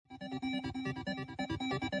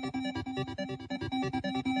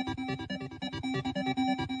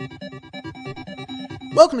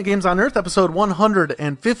Welcome to Games on Earth, episode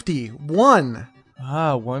 151.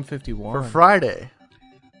 151. For Friday,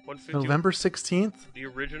 151. November 16th, The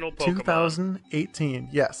original Pokemon. 2018.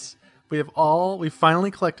 Yes. We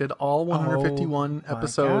finally collected all 151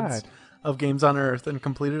 episodes of Games on Earth and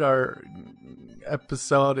completed our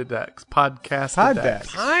episode decks, podcast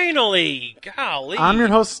decks. Finally! Golly! I'm your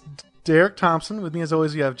host, Derek Thompson. With me, as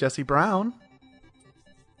always, you have Jesse Brown.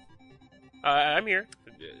 I'm here.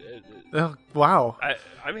 Oh, wow.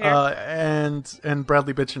 I'm here. And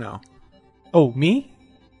Bradley Bichino. Oh, me?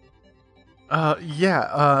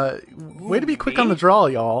 Yeah. Way to be quick on me? the draw,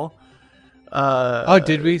 y'all.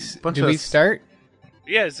 Did we start?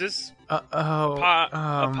 Yeah, is this a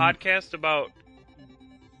podcast about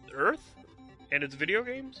Earth and its video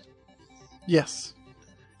games? Yes.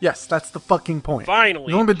 Yes, that's the fucking point. Finally.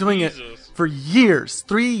 We've only been doing it for years.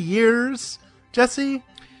 3 years, Jesse?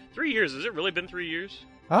 3 years. Has it really been 3 years?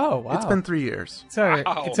 Oh, wow. It's been 3 years. It's our,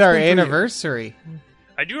 Wow. it's our been 3 years. anniversary.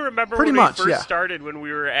 I do remember Pretty when much, we first yeah. started when we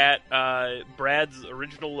were at Brad's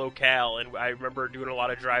original locale, and I remember doing a lot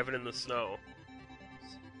of driving in the snow.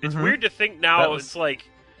 It's Mhm. weird to think now, That was- it's like,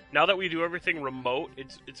 now that we do everything remote,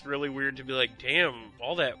 it's really weird to be like, damn,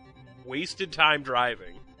 all that wasted time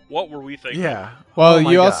driving. What were we thinking? Yeah. Well, Oh my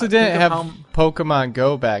you God. also didn't Think have of how- Pokemon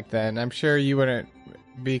Go back then. I'm sure you wouldn't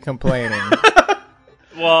be complaining.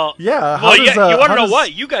 Well, Yeah. well, does, yeah, you want how to know does-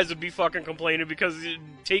 what? You guys would be fucking complaining because it'd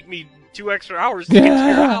take me 2 extra hours to get to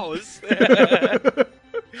your house.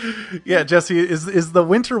 Yeah, Jesse, is the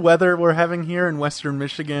winter weather we're having here in Western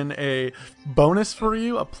Michigan a bonus for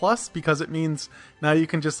you, a plus, because it means now you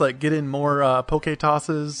can just like get in more poke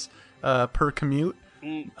tosses per commute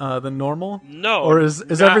than normal? No, Or is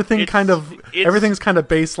not- everything it's- kind of it's- everything's kind of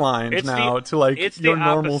baselined it's now the- to like it's your the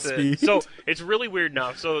normal opposite. speed? So it's really weird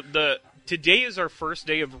now. So today is our first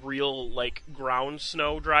day of real like ground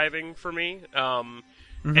snow driving for me.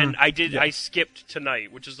 And I skipped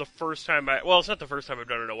tonight, which is the first time it's not the first time I've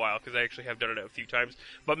done it in a while, because I actually have done it a few times.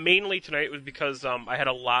 But mainly tonight was because I had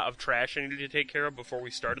a lot of trash I needed to take care of before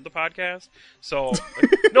we started the podcast. So,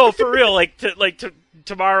 no, for real,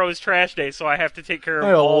 tomorrow is trash day, so I have to take care of I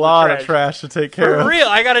have a all lot the of trash to take care For of. real,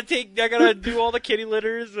 I gotta do all the kitty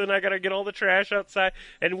litters, and I gotta get all the trash outside.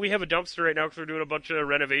 And we have a dumpster right now because we're doing a bunch of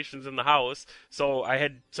renovations in the house. So I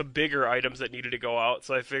had some bigger items that needed to go out.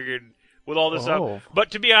 So I figured with all this up.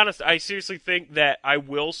 But to be honest, I seriously think that I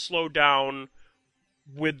will slow down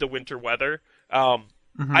with the winter weather.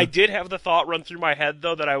 I did have the thought run through my head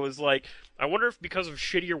though that I was like, I wonder if because of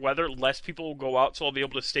shittier weather, less people will go out, so I'll be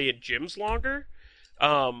able to stay in gyms longer.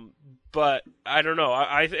 But I don't know.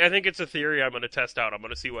 I think it's a theory I'm going to test out. I'm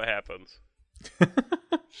going to see what happens.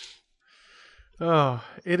 Oh,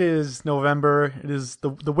 it is November. It is the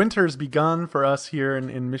winter's begun for us here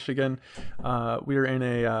in Michigan. We're in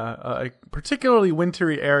a particularly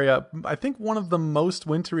wintry area. I think one of the most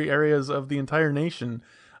wintry areas of the entire nation,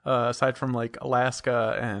 aside from like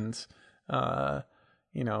Alaska and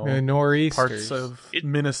Nor'easters. parts of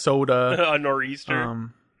Minnesota. A nor'easter.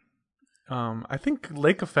 I think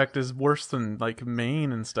lake effect is worse than like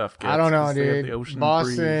Maine and stuff. I don't know, 'cause they have dude. the ocean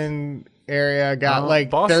Boston area got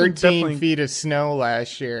Boston 13 definitely- feet of snow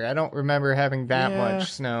last year. I don't remember having that Yeah.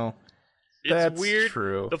 much snow. It's That's weird.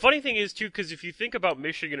 true. The funny thing is too, because if you think about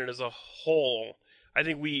Michigan as a whole, I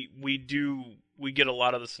think we get a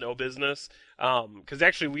lot of the snow business. Because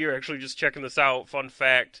actually, we are actually just checking this out. Fun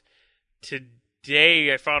fact: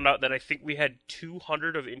 today I found out that I think we had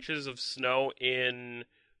 200 inches of snow in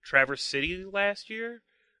Traverse City last year.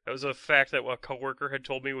 That was a fact that a coworker had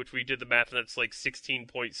told me, which we did the math, and it's like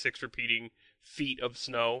 16.6 repeating feet of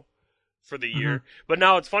snow for the year. But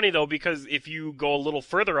now it's funny though, because if you go a little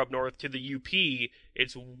further up north to the UP,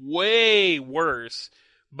 it's way worse.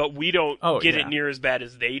 But we don't get it near as bad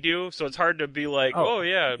as they do, so it's hard to be like,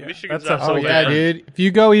 Michigan's That's not so Oh, absolutely yeah, bad. dude. If you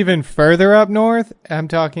go even further up north, I'm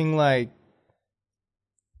talking like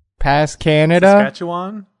past Canada.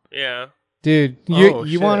 Saskatchewan. Yeah. Dude, Oh,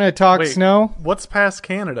 you shit. want to talk Wait. snow? What's past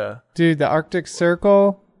Canada? Dude, the Arctic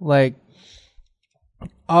Circle, like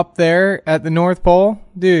up there at the North Pole.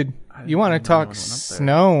 Dude, you want to didn't know talk anyone up there.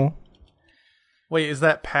 snow? Wait, is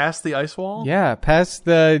that past the ice wall? Yeah, past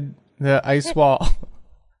the ice wall.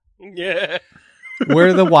 Yeah.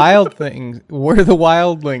 where the wildlings are. Where the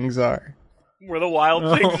wild things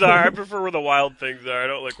are. I prefer where the wild things are. I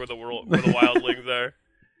don't like where the wildlings are.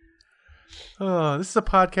 This is a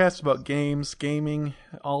podcast about games, gaming,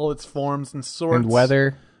 all its forms and sorts.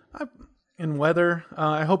 And weather.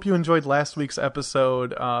 I hope you enjoyed last week's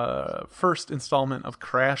episode, first installment of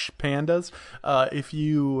Crash Pandas. If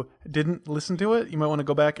you didn't listen to it, you might want to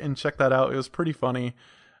go back and check that out. It was pretty funny.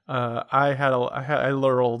 I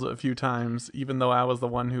lurled a few times, even though I was the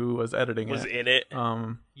one who was editing Was it. in it.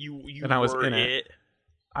 You and I was were in it.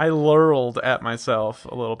 I lurled at myself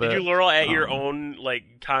a little bit. Did you lurl at your own like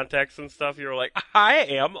context and stuff? You were like, I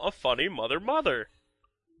am a funny mother.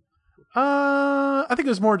 I think it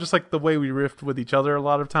was more just like the way we riffed with each other a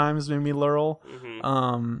lot of times made me lurl.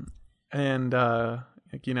 Mm-hmm. And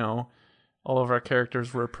like, you know, all of our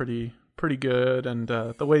characters were pretty good, and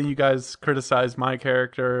the way you guys criticized my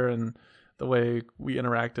character and the way we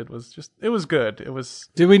interacted was it was good. It was.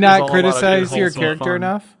 Did we it was not all a lot of good, criticize your wholesome character fun.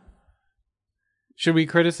 enough? Should we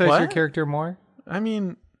criticize What? your character more? I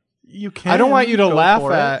mean, you can. I don't want you to go laugh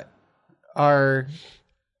for it. at our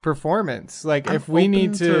performance. Like, I'm if we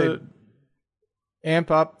need open to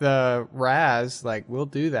amp up the Raz, like, we'll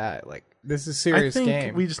do that. Like, this is a serious I think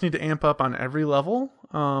game. we just need to amp up on every level.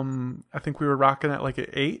 I think we were rocking at like an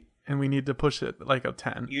 8, and we need to push it like a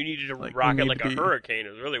 10. You needed to Like, rock we it need like to a be- hurricane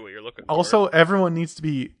is really what you're looking for. Also, everyone needs to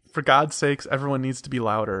be, for God's sakes, everyone needs to be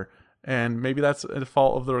louder. And maybe that's a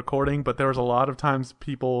fault of the recording, but there was a lot of times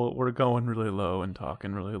people were going really low and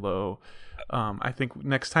talking really low. I think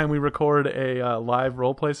next time we record a live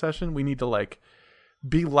roleplay session, we need to like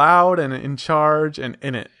be loud and in charge and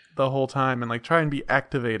in it the whole time, and like try and be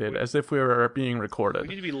activated as if we were being we recorded.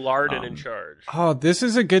 need to be Larden in charge. Oh, this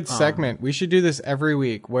is a good segment. We should do this every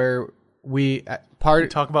week where we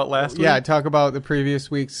Talk about last week. Yeah, talk about the previous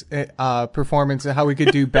week's performance and how we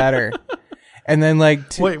could do better. And then like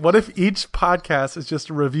Wait, what if each podcast is just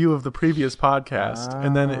a review of the previous podcast,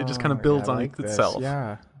 and then it just kind of builds I on like this. itself?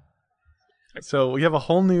 Yeah. So we have a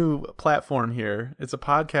whole new platform here. It's a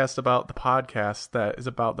podcast about the podcast that is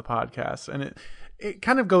about the podcast, and it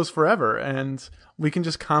kind of goes forever, and we can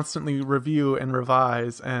just constantly review and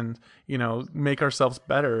revise and, you know, make ourselves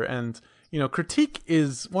better. And, you know, critique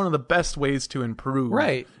is one of the best ways to improve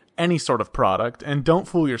Right. any sort of product. And don't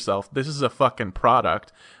fool yourself. This is a fucking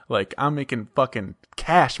product. Like, I'm making fucking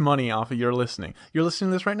cash money off of your listening. You're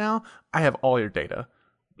listening to this right now? I have all your data,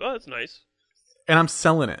 Oh, that's nice. and I'm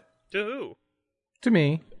selling it. To who? To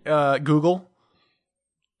me. Google.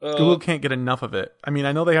 Google can't get enough of it. I mean,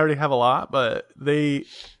 I know they already have a lot, but they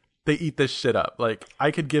eat this shit up. Like, I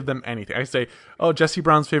could give them anything. I say, oh, Jesse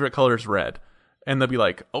Brown's favorite color is red. And they'll be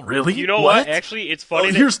like, oh, really? You know what? Actually, it's funny.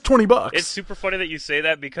 Oh, that- here's $20. It's super funny that you say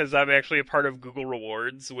that because I'm actually a part of Google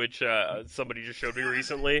Rewards, which somebody just showed me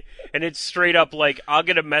recently. And it's straight up like, I'll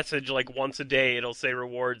get a message like once a day, it'll say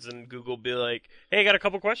rewards, and Google will be like, hey, I got a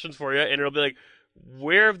couple questions for you. And it'll be like,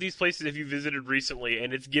 where of these places have you visited recently?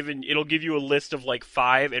 And it'll give you a list of like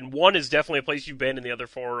 5, and 1 is definitely a place you've been, and the other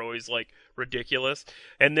 4 are always like ridiculous.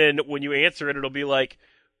 And then when you answer it, it'll be like,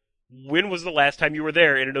 when was the last time you were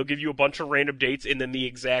there? And it'll give you a bunch of random dates and then the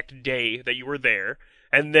exact day that you were there.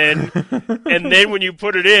 And then when you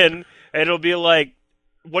put it in, it'll be like,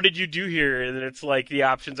 what did you do here? And then it's like, the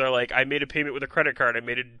options are like, I made a payment with a credit card. I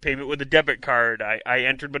made a payment with a debit card. I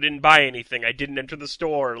entered but didn't buy anything. I didn't enter the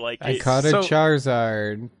store. Like, I caught a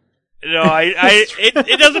Charizard. No, it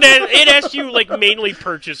doesn't. It asks you like mainly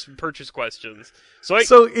purchase questions. So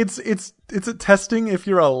it's a testing if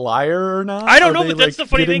you're a liar or not. I don't Are know, they, but that's like, the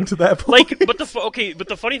funny getting thing. To that point? Like, but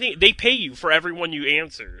the funny thing, they pay you for every one you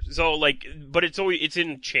answer. So like, but it's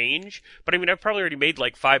in change. But I mean, I've probably already made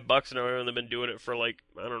like $5, and I've only been doing it for like,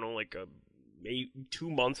 I don't know, like maybe 2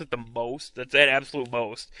 months at the most. That's at absolute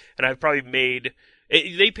most. And I've probably made.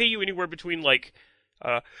 They pay you anywhere between like.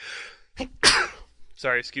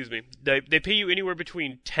 Sorry, excuse me. They pay you anywhere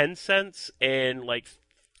between 10 cents and like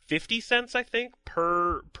 50 cents, I think,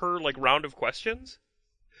 per like round of questions.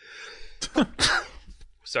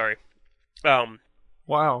 Sorry.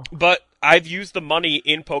 Wow. But I've used the money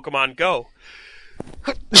in Pokemon Go.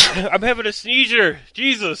 I'm having a sneezer.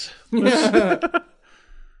 Jesus.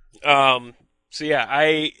 So yeah,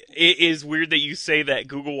 it is weird that you say that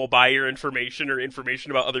Google will buy your information or information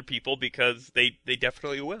about other people, because they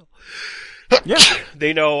definitely will. Yeah.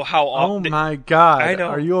 They know how Oh often. my God. I know.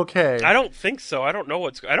 Are you okay? I don't think so. I don't know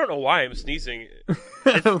why I'm sneezing.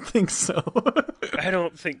 I don't think so. I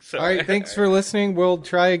don't think so. All right, thanks for listening. We'll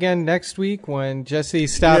try again next week when Jesse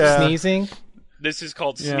stops Yeah. sneezing. This is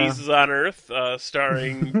called Yeah. Sneezes on Earth,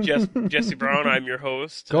 starring Jesse Brown. I'm your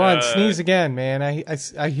host. Go on, sneeze again, man.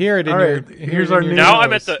 I hear it in All right. your. Here's our new. Now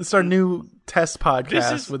I'm at the- It's our new test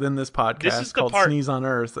podcast within this podcast this is the called part- Sneeze on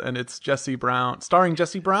Earth, and it's Jesse Brown, starring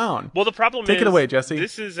Jesse Brown. Well, the problem Take is, it away, Jesse.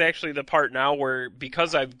 This is actually the part now where,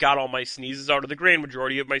 because I've got all my sneezes out of the grand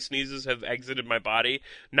majority of my sneezes have exited my body.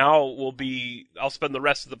 Now I'll spend the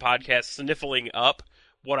rest of the podcast sniffling up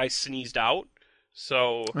what I sneezed out.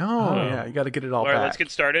 So, yeah, you got to get it all right, back. let's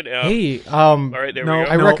get started. Hey, all right, there we go.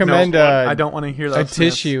 I recommend I don't want to hear that. a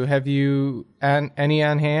tissue. Have you any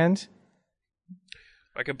on hand?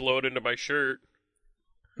 I could blow it into my shirt.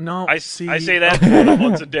 No, I say that more than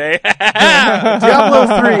once a day.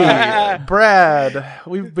 Diablo 3. Brad,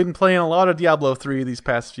 we've been playing a lot of Diablo 3 these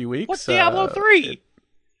past few weeks. What's Diablo 3?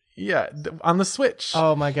 Yeah, on the Switch.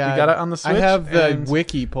 Oh my god! We got it on the Switch. I have the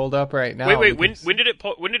wiki pulled up right now. Wait, when did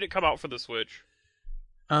it come out for the Switch?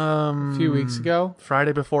 A few weeks ago.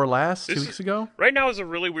 Friday before last, 2 weeks ago. Right now is a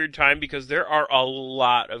really weird time because there are a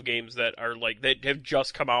lot of games that are that have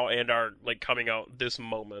just come out and are coming out this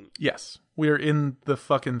moment. Yes, we are in the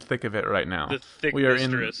fucking thick of it right now. The thick we are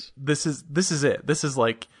mistress. This is it. This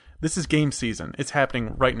is game season. It's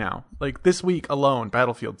happening right now. Like this week alone,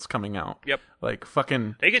 Battlefield's coming out. Yep. Like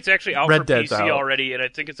fucking. I think it's actually out Red for Dead's PC out. already, and I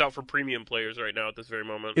think it's out for premium players right now at this very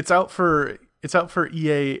moment. It's out for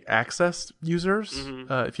EA Access users.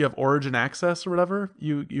 Mm-hmm. If you have Origin Access or whatever,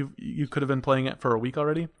 you could have been playing it for a week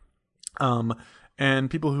already.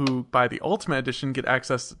 And people who buy the Ultimate Edition get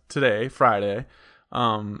access today, Friday.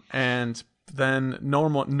 And then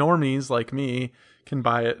normies like me can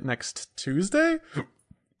buy it next Tuesday.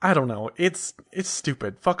 I don't know. It's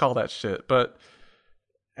stupid. Fuck all that shit. But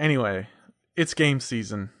anyway, it's game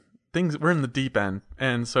season. We're in the deep end,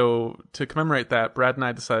 and so to commemorate that, Brad and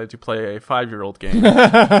I decided to play a 5-year-old game,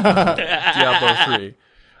 Diablo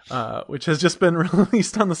 3, which has just been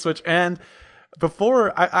released on the Switch. And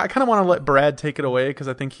before, I kind of want to let Brad take it away because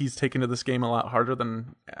I think he's taken to this game a lot harder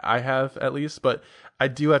than I have, at least. But I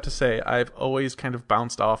do have to say, I've always kind of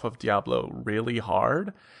bounced off of Diablo really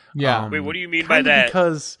hard. Yeah. Wait, what do you mean by that?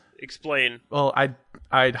 Because explain. Well,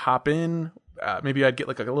 I'd hop in. Maybe I'd get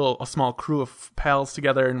like a small crew of pals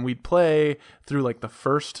together, and we'd play through like the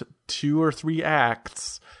first 2 or 3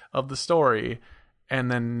 acts of the story,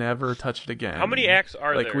 and then never touch it again. How many acts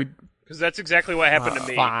are there? Because that's exactly what happened to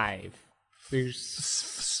me. 5. There's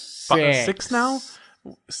 6 now.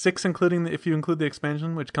 6 including if you include the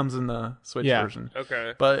expansion, which comes in the Switch version.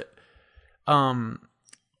 Okay. But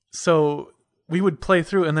so we would play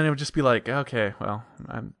through, and then it would just be like, okay, well,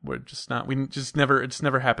 we're just not. We just never. It just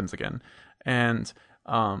never happens again. And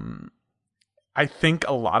I think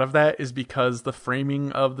a lot of that is because the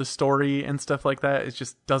framing of the story and stuff like that it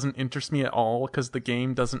just doesn't interest me at all because the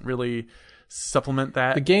game doesn't really supplement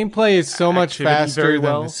that. The gameplay is so much faster very than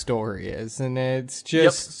well. the story is, and it's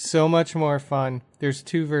just so much more fun. There's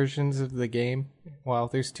 2 versions of the game. Well,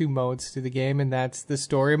 there's 2 modes to the game, and that's the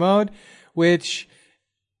story mode, which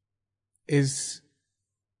is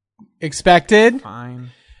expected. Fine.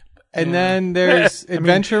 And then there's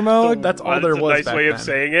adventure mode. That's all there was. That's a nice back way then. of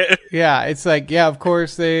saying it. Yeah, it's like, yeah, of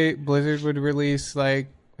course Blizzard would release like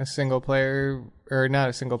a single player, or not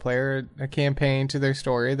a single player, a campaign to their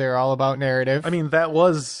story. They're all about narrative. I mean, that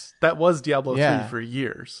was Diablo 3 Yeah. for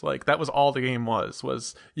years. Like that was all the game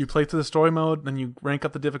was you play through the story mode, then you rank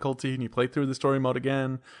up the difficulty, and you play through the story mode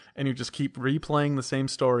again, and you just keep replaying the same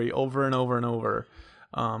story over and over and over.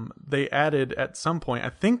 They added at some point, I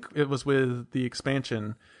think it was with the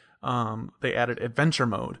expansion, they added adventure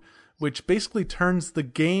mode, which basically turns the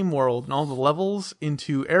game world and all the levels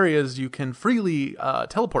into areas you can freely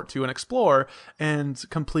teleport to and explore and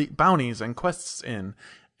complete bounties and quests in.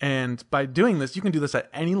 And by doing this, you can do this at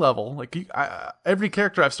any level. Like every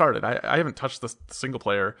character I've started, I haven't touched the single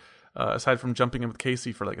player aside from jumping in with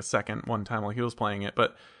Casey for like a second one time while he was playing it.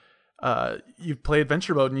 But you play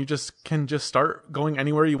adventure mode and you can start going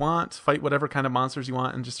anywhere you want, fight whatever kind of monsters you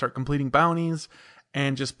want, and just start completing bounties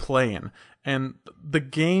and just playing. And the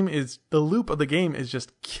loop of the game is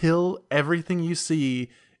just kill everything you see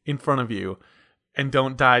in front of you and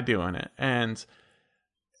don't die doing it. And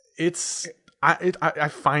I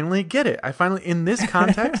finally get it. In this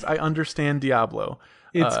context, I understand Diablo.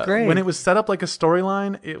 It's great. When it was set up like a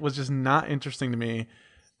storyline, it was just not interesting to me.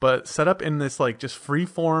 But set up in this like just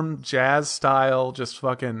freeform jazz style, just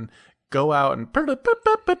fucking go out and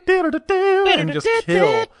just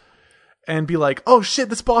kill. And be like, oh shit,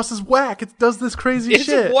 this boss is whack. It does this crazy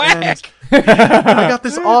shit. It's whack. And I got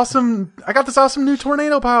this awesome new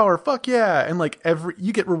tornado power. Fuck yeah. And like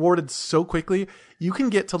you get rewarded so quickly. You can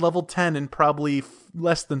get to level 10 in probably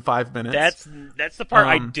less than 5 minutes. That's the part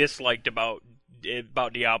I disliked about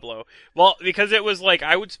Diablo. Well, because it was like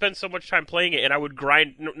I would spend so much time playing it and I would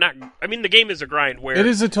grind. The game is a grind where it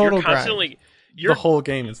is a total you're constantly, grind. The whole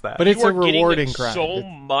game is that. But it's a rewarding getting, grind. So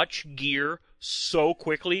much gear so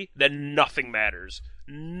quickly that nothing matters.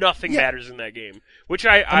 Nothing matters in that game. Which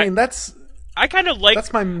I mean, that's I kind of like.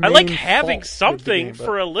 That's my I like main having fault with the something game, but-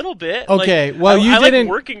 for a little bit. Okay, like, well, you I didn't.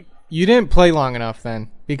 like working. You didn't play long enough then,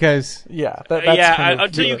 because that's kind of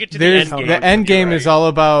until you get to the end game. The end game is right. all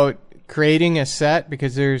about creating a set,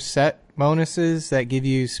 because there's set bonuses that give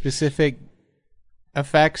you specific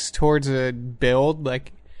effects towards a build.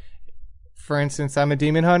 Like, for instance, I'm a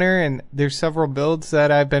demon hunter, and there's several builds that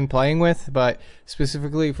I've been playing with, but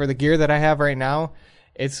specifically for the gear that I have right now,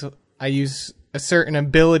 I use a certain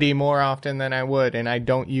ability more often than I would, and I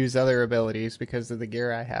don't use other abilities because of the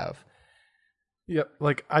gear I have. Yep,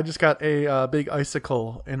 like I just got a big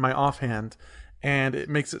icicle in my offhand, and it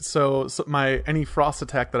makes it so my any frost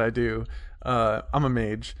attack that I do, I'm a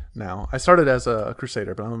mage now. I started as a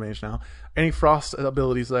crusader, but I'm a mage now. Any frost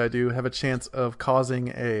abilities that I do have a chance of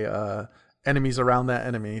causing enemies around that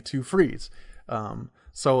enemy to freeze.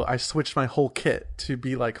 So I switched my whole kit to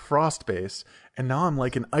be like frost based, and now I'm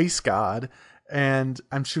like an ice god. And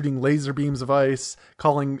I'm shooting laser beams of ice,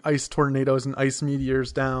 calling ice tornadoes and ice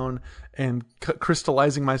meteors down, and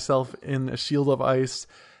crystallizing myself in a shield of ice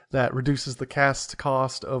that reduces the cast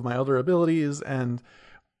cost of my other abilities, and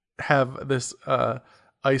have this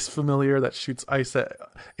ice familiar that shoots ice at...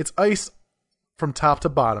 It's ice from top to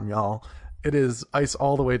bottom, y'all. It is ice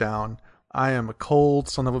all the way down. I am a cold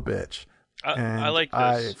son of a bitch. I like this.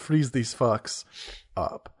 I freeze these fucks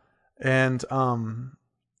up. And...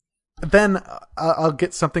 then I'll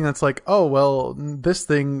get something that's like, oh, well, this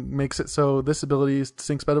thing makes it so this ability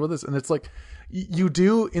syncs better with this. And it's like, you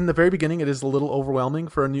do, in the very beginning, it is a little overwhelming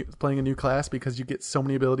for playing a new class because you get so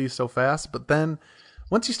many abilities so fast. But then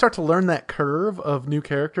once you start to learn that curve of new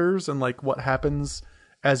characters and like what happens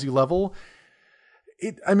as you level,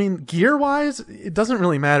 gear-wise, it doesn't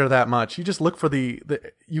really matter that much. You just look for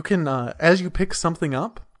you can, as you pick something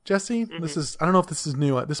up, Jesse, This is, I don't know if this is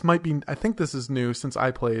new. This might be, I think this is new since I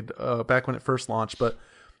played back when it first launched, but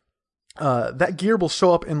that gear will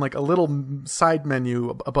show up in like a little side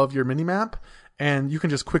menu above your minimap, and you can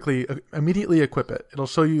just immediately equip it. It'll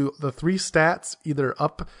show you the 3 stats, either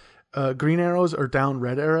up green arrows or down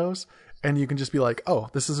red arrows, and you can just be like, oh,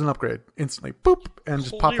 this is an upgrade. Instantly, boop, and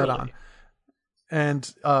just pop that on. And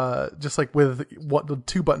just like with the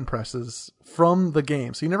 2 button presses from the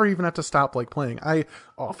game, so you never even have to stop like playing. I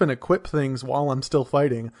often equip things while I'm still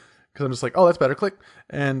fighting because I'm just like, oh, that's better, click,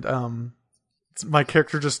 and my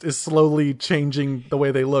character just is slowly changing the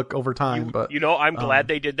way they look over time. I'm glad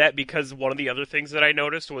they did that, because one of the other things that I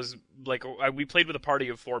noticed was like we played with a party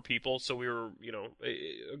of 4 people, so we were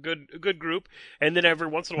a good group, and then every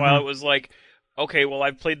once in a while it was like, okay, well,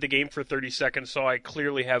 I've played the game for 30 seconds, so I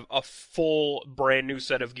clearly have a full, brand new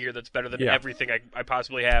set of gear that's better than everything I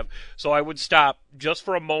possibly have. So I would stop just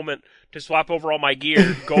for a moment to swap over all my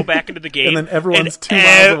gear, go back into the game. And then everyone's 2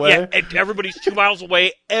 miles away. Yeah, and everybody's 2 miles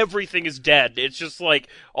away. Everything is dead. It's just like,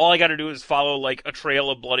 all I got to do is follow like a trail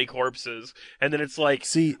of bloody corpses. And then it's like,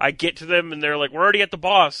 I get to them and they're like, we're already at the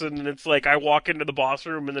boss. And then it's like, I walk into the boss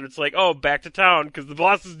room and then it's like, oh, back to town because the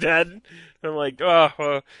boss is dead. And I'm like,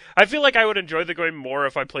 I feel like I would enjoy the game more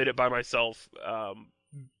if I played it by myself.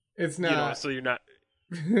 It's not. So you're not.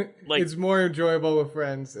 Like, it's more enjoyable with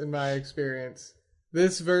friends, in my experience.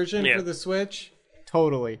 This version for the Switch,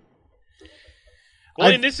 totally. Well,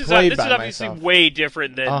 and this is obviously way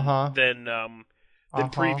different than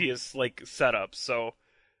previous like setups, so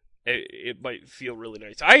it might feel really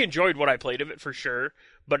nice. I enjoyed what I played of it for sure,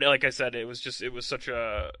 but like I said, it was such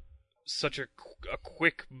a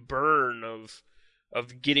quick burn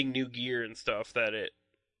of getting new gear and stuff that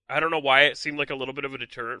I don't know why it seemed like a little bit of a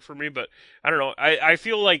deterrent for me, but I don't know. I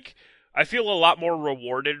feel a lot more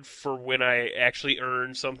rewarded for when I actually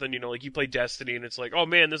earn something, like you play Destiny and it's like, oh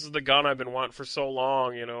man, this is the gun I've been wanting for so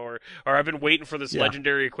long, or I've been waiting for this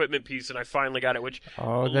legendary equipment piece and I finally got it, which,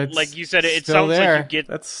 like you said, it sounds like you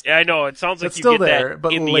get, I know, it sounds like you get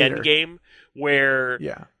that in the end game where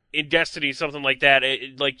in Destiny, something like that,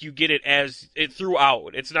 like you get it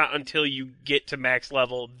throughout. It's not until you get to max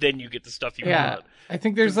level, then you get the stuff you want. I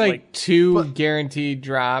think there's like 2 guaranteed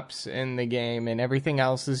drops in the game, and everything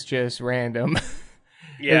else is just random.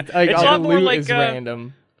 Yeah, it's a lot more like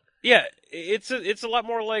random. Yeah, it's a lot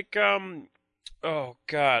more like oh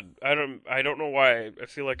god, I don't know why I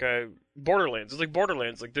feel like Borderlands. It's like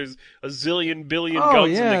Borderlands. Like there's a zillion billion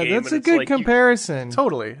guns in the game. That's a good comparison.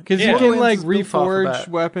 Totally, because you can like reforge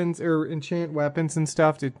weapons or enchant weapons and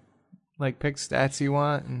stuff to like pick stats you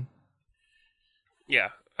want. And...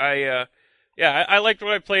 I liked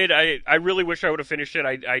what I played. I really wish I would have finished it.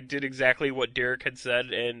 I did exactly what Derek had said,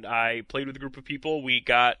 and I played with a group of people. We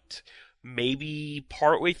got maybe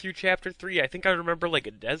partway through chapter 3. I think I remember like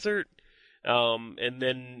a desert. And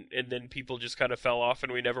then people just kind of fell off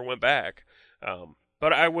and we never went back.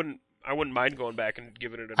 But I wouldn't mind going back and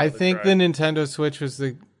giving it another I think try. the Nintendo Switch was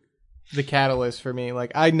the the catalyst for me.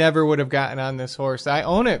 Like, I never would have gotten on this horse. I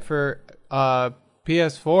own it for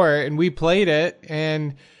PS4, and we played it,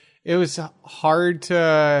 and it was hard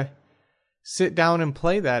to sit down and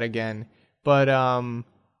play that again. But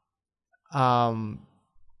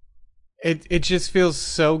it just feels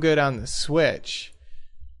so good on the Switch.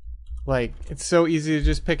 Like, it's so easy to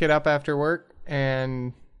just pick it up after work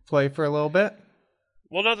and play for a little bit.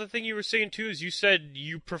 Well, another thing you were saying, too, is you said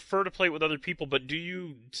you prefer to play it with other people, but do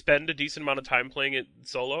you spend a decent amount of time playing it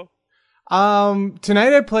solo?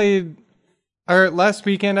 Tonight I played, or last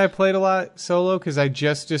weekend I played a lot solo because I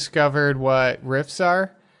just discovered what rifts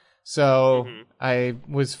are. So I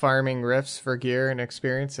was farming rifts for gear and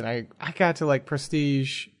experience, and I got to like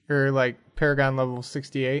prestige or like Paragon level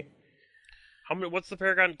 68. What's the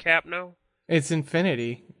Paragon cap now? It's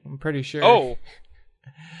infinity, I'm pretty sure. Oh.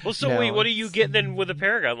 Well, so No, wait, what do you get then with a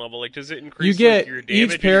Paragon level? Like, does it increase You get like, your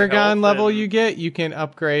damage? each Paragon and level and... you can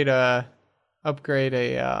upgrade a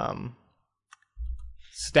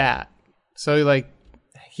stat. So like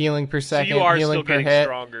healing per second, so you are healing still per getting hit.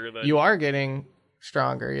 stronger then. You are getting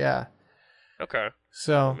stronger, yeah. Okay.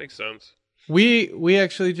 So That makes sense. we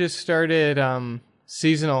actually just started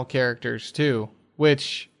seasonal characters too,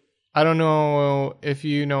 which I don't know if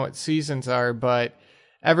you know what seasons are, but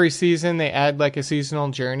every season they add like a seasonal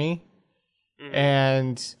journey.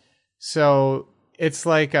 And so it's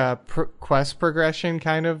like a quest progression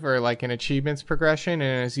kind of, or like an achievements progression.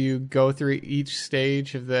 And as you go through each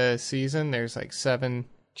stage of the season, there's like 7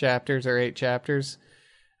 chapters or 8 chapters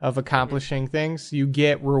of accomplishing things. You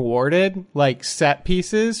get rewarded like set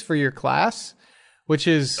pieces for your class, which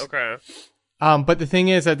is Okay. But the thing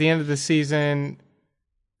is, at the end of the season,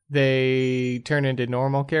 they turn into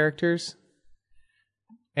normal characters.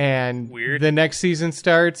 And Weird. the next season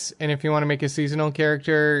starts, and if you want to make a seasonal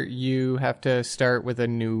character, you have to start with a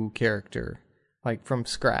new character, like from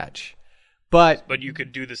scratch. But you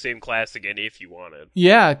could do the same class again if you wanted.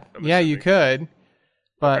 yeah, I'm yeah, you assuming. could.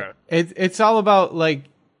 But it's all about like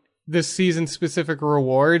the season specific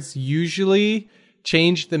rewards usually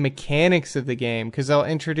change the mechanics of the game, because they'll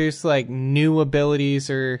introduce like new abilities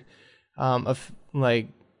or of like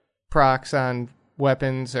procs on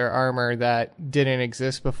weapons or armor that didn't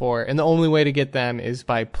exist before, and the only way to get them is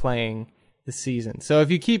by playing the season. So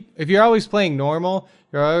if you're always playing normal,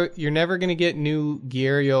 you're never going to get new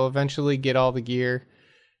gear. You'll eventually get all the gear,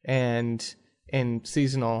 and in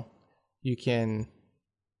seasonal you can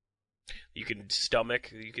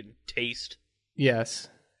stomach, you can taste. yes.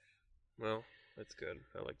 Well, that's good.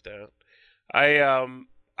 I like that.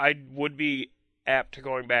 I would be apt to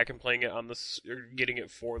going back and playing it on or getting it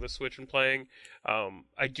for the Switch and playing.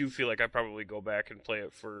 I do feel like I probably go back and play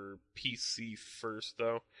it for PC first,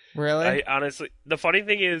 though. Really? I honestly, the funny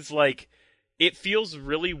thing is, like, it feels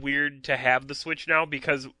really weird to have the Switch now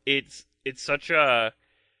because it's such a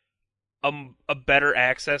better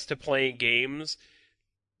access to playing games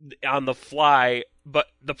on the fly. But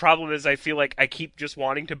the problem is, I feel like I keep just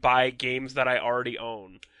wanting to buy games that I already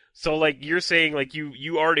own. So, like, you're saying, like,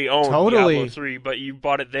 you already own Diablo 3, but you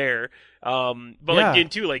bought it there. But, like, Din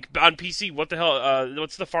 2, like, on PC, what the hell,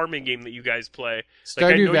 what's the farming game that you guys play?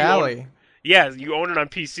 Stardew Valley. You own it on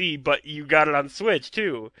PC, but you got it on Switch,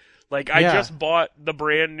 too. Like, I just bought the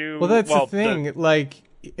brand new... Well, that's the thing. Like,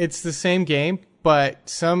 it's the same game, but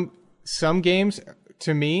some games,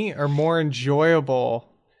 to me, are more enjoyable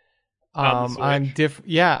on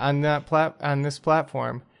this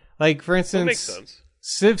platform. Like, for instance... That makes sense.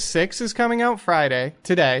 Civ 6 is coming out Friday.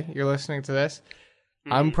 Today, you're listening to this.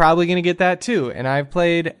 I'm probably going to get that too. And I've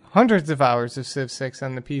played hundreds of hours of Civ 6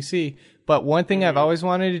 on the PC. But one thing I've always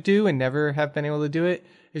wanted to do and never have been able to do it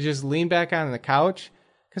is just lean back on the couch.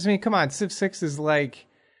 Because, I mean, come on, Civ 6 is like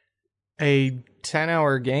a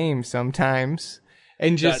 10-hour game sometimes.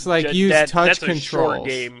 And just use touch controls. A short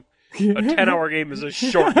game. A 10-hour game is a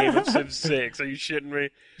short game of Civ 6. Are you shitting me?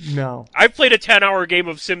 No. I've played a 10-hour game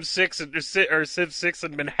of Civ 6 and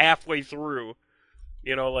been halfway through.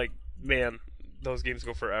 You know, like, man, those games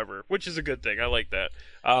go forever, which is a good thing. I like that.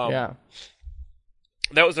 Yeah.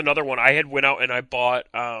 That was another one. I had went out and I bought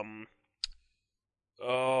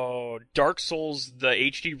Dark Souls, the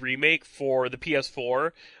HD remake for the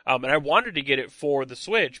PS4, and I wanted to get it for the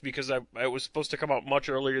Switch because it was supposed to come out much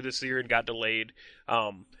earlier this year and got delayed.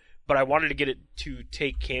 But I wanted to get it to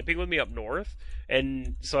take camping with me up north.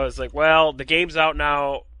 And so I was like, well, the game's out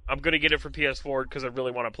now. I'm going to get it for PS4 because I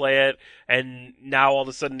really want to play it. And now all of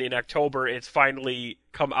a sudden in October, it's finally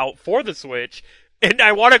come out for the Switch. And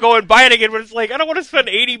I want to go and buy it again, but it's like, I don't want to spend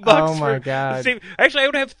 $80 oh my for God. the same. Actually, I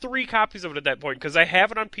would have 3 copies of it at that point because I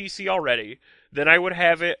have it on PC already. then I would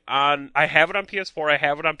have it on. I have it on PS4. I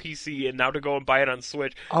have it on PC, and now to go and buy it on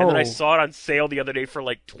Switch. And then I saw it on sale the other day for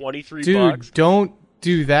like $23. Dude, don't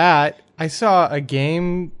do that. I saw a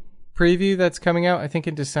game preview that's coming out, I think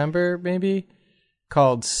in December, maybe,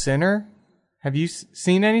 called Sinner. Have you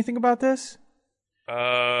seen anything about this?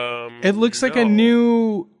 It looks like a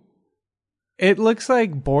new. It looks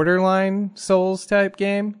like Borderline Souls type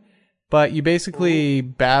game, but you basically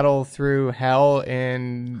battle through hell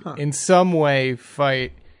and in some way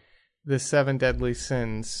fight the 7 deadly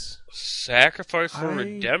sins. Sacrifice for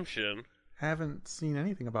Redemption. Haven't seen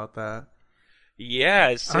anything about that. Yeah,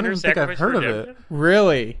 I don't even think I've heard of it.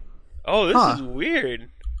 Really? Oh, this is weird.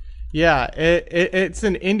 Yeah, it's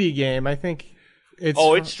an indie game. I think it's.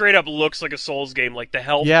 Oh, it straight up looks like a Souls game. Like the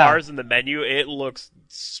health bars in the menu, it looks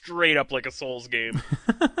straight up like a Souls game.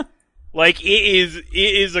 Like it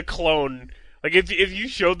is a clone. Like if you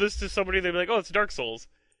showed this to somebody, they'd be like, "Oh, it's Dark Souls."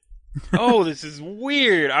 Oh, this is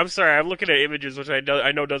weird. I'm sorry. I'm looking at images, which I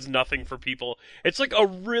know does nothing for people. It's like a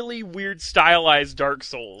really weird stylized Dark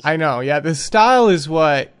Souls. I know. Yeah, the style is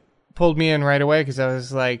what pulled me in right away because I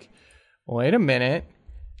was like, "Wait a minute,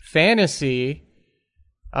 fantasy,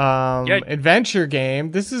 adventure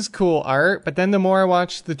game. This is cool art." But then the more I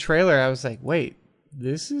watched the trailer, I was like, "Wait,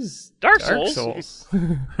 this is Dark Souls."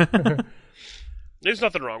 There's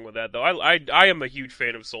nothing wrong with that, though. I am a huge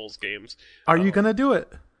fan of Souls games. Are you gonna do it?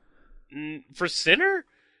 For Sinner?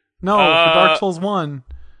 No, for Dark Souls 1.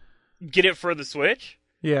 Get it for the Switch?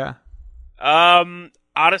 Yeah.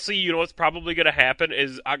 Honestly, you know what's probably going to happen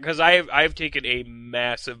is because I've taken a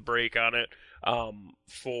massive break on it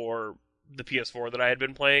for the PS4 that I had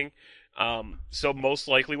been playing. So most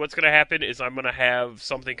likely what's going to happen is I'm going to have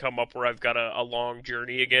something come up where I've got a long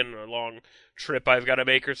journey again, or a long trip I've got to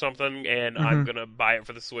make or something, and I'm going to buy it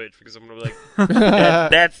for the Switch because I'm going to be like,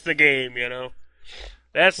 that's the game, you know?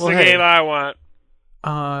 That's the game I want.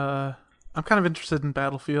 I'm kind of interested in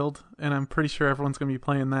Battlefield, and I'm pretty sure everyone's going to be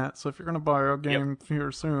playing that. So if you're going to buy a game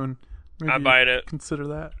here soon, maybe I'm buying it. Consider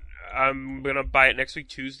that. I'm going to buy it next week,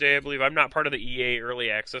 Tuesday, I believe. I'm not part of the EA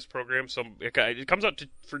Early Access program, so it comes out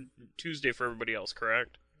for Tuesday for everybody else,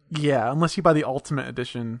 correct? Yeah, unless you buy the Ultimate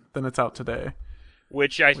Edition, then it's out today.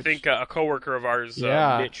 Which I think a coworker of ours,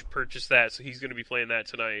 Mitch, purchased that, so he's going to be playing that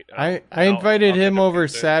tonight. I invited him over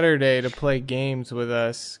Saturday to play games with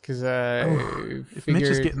us because if Mitch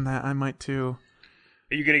is getting that, I might too.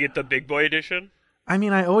 Are you going to get the Big Boy Edition? I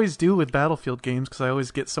mean, I always do with Battlefield games because I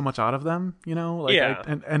always get so much out of them, you know? Like, yeah.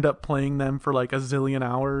 I end up playing them for like a zillion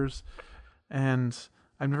hours, and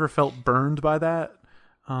I've never felt burned by that.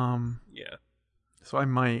 Yeah. So I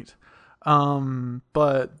might.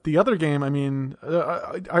 But the other game, I mean,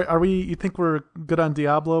 are we? You think we're good on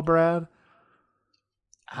Diablo, Brad?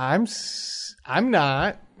 I'm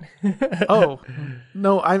not. Oh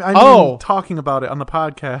no, I mean talking about it on the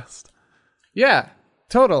podcast. Yeah,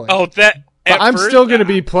 totally. Oh, that. But I'm still going to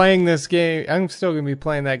be playing this game. I'm still going to be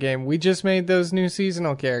playing that game. We just made those new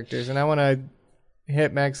seasonal characters, and I want to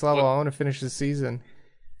hit max level. I want to finish the season.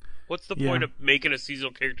 What's the point of making a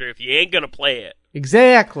seasonal character if you ain't going to play it?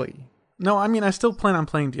 Exactly. No, I mean, I still plan on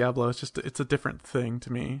playing Diablo. It's just, it's a different thing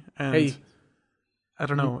to me. And I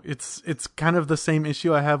don't know. It's kind of the same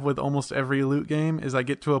issue I have with almost every loot game is I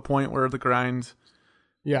get to a point where the grind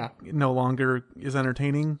no longer is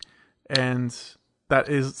entertaining. And that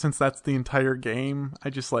is, since that's the entire game, I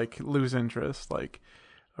just like lose interest. I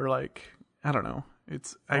don't know. I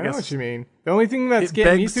guess know what you mean. The only thing that's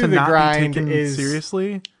getting me through the grind is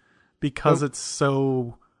seriously because it's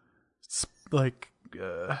so like,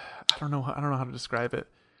 I don't know how to describe it.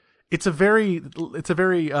 It's a very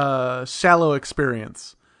shallow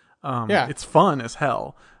experience. It's fun as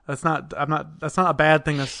hell. That's not a bad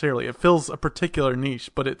thing necessarily. It fills a particular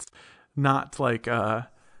niche, but it's not like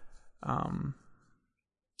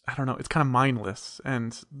I don't know. It's kind of mindless,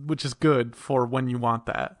 and which is good for when you want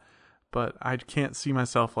that. But I can't see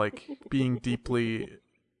myself like being deeply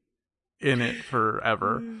in it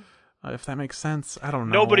forever. If that makes sense, I don't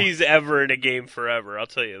know. Nobody's ever in a game forever. I'll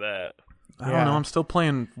tell you that. I don't know. I'm still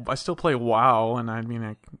playing. I still play WoW, and I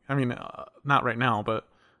mean, not right now, but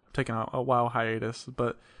I'm taking a WoW hiatus.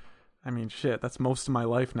 But I mean, shit, that's most of my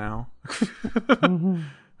life now.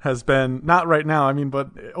 Has been not right now. I mean, but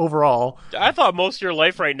overall, I thought most of your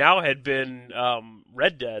life right now had been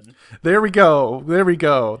Red Dead. There we go.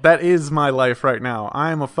 That is my life right now.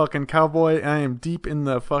 I am a fucking cowboy. I am deep in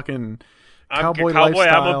the fucking cowboy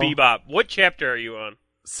lifestyle. I'm a bebop. What chapter are you on?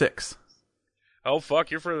 6. Oh fuck,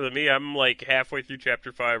 you're further than me. I'm like halfway through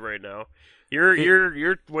chapter 5 right now.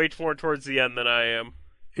 You're way more towards the end than I am.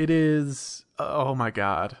 It is. Oh my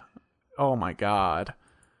god.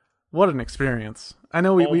 What an experience. I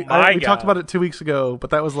know we my talked God. about it 2 weeks ago, but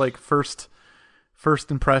that was like first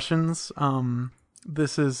impressions.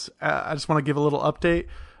 This is I just want to give a little update.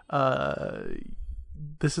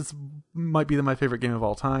 This might be my favorite game of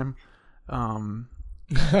all time.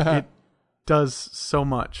 It does so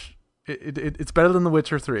much. It's better than The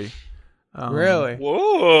Witcher 3. Really?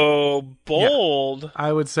 Whoa, bold. Yeah,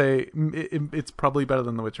 I would say it's probably better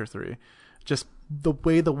than The Witcher 3. Just the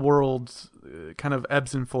way the world kind of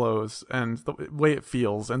ebbs and flows, and the way it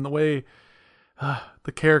feels, and the way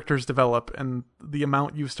the characters develop, and the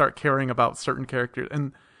amount you start caring about certain characters,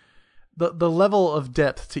 and the level of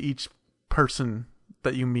depth to each person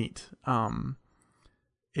that you meet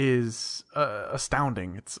is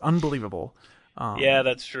astounding. It's unbelievable. Yeah,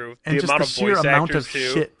 that's true. And The just amount the of sheer voice amount actors of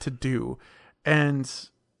too. shit to do. And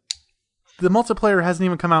the multiplayer hasn't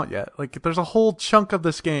even come out yet. Like, there's a whole chunk of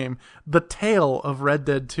this game, the tail of Red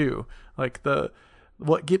Dead 2, like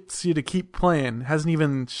what gets you to keep playing, hasn't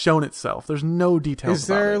even shown itself. There's no details. Is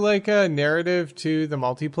there like a narrative to the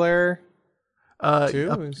multiplayer? Too,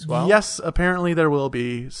 as well? Yes, apparently there will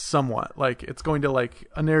be somewhat. Like, it's going to like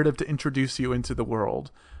a narrative to introduce you into the world.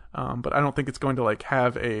 But I don't think it's going to like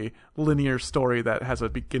have a linear story that has a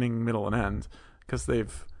beginning, middle, and end, because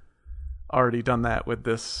they've already done that with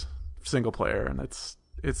this single player, and it's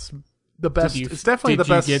the best. It's definitely the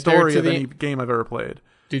best story of any game I've ever played.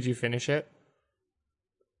 Did you finish it?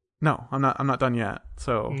 No, I'm not done yet.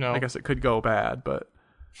 So No. I guess it could go bad, but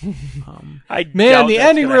I Man, doubt the that's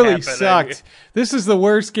ending gonna really happen. sucked. This is the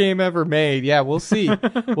worst game ever made. Yeah, we'll see.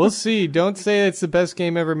 We'll see. Don't say it's the best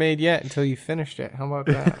game ever made yet until you finished it. How about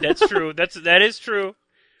that? That's true. That is true.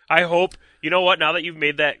 I hope, you know what, now that you've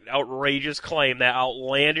made that outrageous claim, that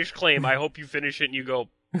outlandish claim, I hope you finish it and you go,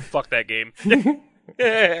 fuck that game.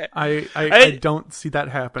 I don't see that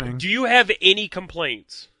happening. Do you have any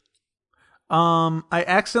complaints? I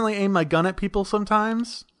accidentally aim my gun at people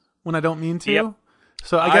sometimes when I don't mean to. Yep.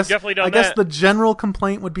 So I I've guess definitely done I guess that. the general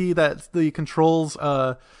complaint would be that the controls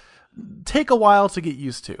take a while to get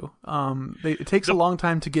used to. It takes a long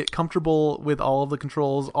time to get comfortable with all of the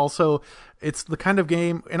controls. Also, it's the kind of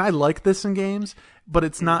game, and I like this in games, but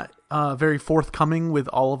it's not very forthcoming with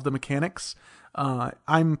all of the mechanics. I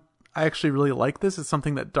actually really like this. It's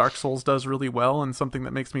something that Dark Souls does really well, and something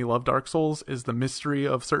that makes me love Dark Souls is the mystery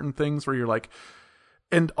of certain things where you're like,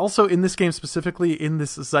 and also in this game specifically, in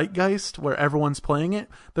this zeitgeist where everyone's playing it,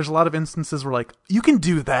 there's a lot of instances where like, you can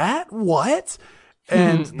do that? What?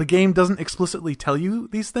 And the game doesn't explicitly tell you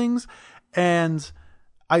these things. And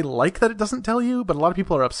I like that it doesn't tell you, but a lot of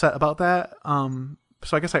people are upset about that.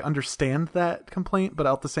 So I guess I understand that complaint, but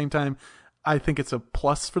at the same time, I think it's a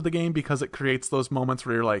plus for the game because it creates those moments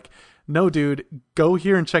where you're like, no, dude, go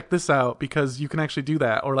here and check this out because you can actually do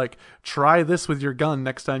that. Or like, try this with your gun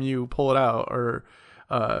next time you pull it out. Or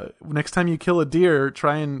next time you kill a deer,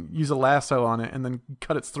 try and use a lasso on it and then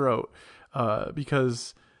cut its throat.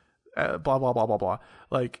 Because blah, blah, blah, blah, blah.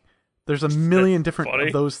 Like, there's a million different funny.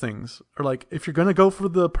 of those things. Or like, if you're going to go for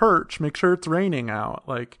the perch, make sure it's raining out.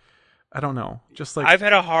 Like, I don't know. Just like, I've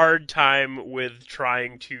had a hard time with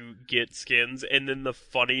trying to get skins, and then the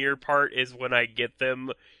funnier part is when I get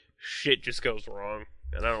them, shit just goes wrong,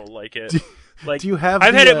 and I don't like it. do you have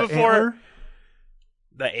I've the, had it before. antler?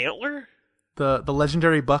 The antler? The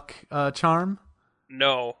legendary buck charm?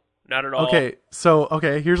 No, not at all. Okay, so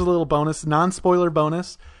here's a little bonus, non-spoiler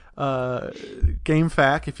bonus. Game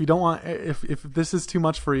fact: if you don't want, if this is too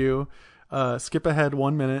much for you, skip ahead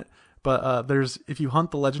 1 minute. But if you hunt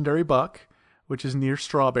the legendary buck, which is near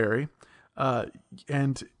Strawberry,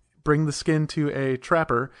 and bring the skin to a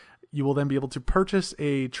trapper, you will then be able to purchase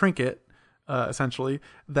a trinket, essentially,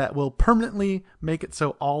 that will permanently make it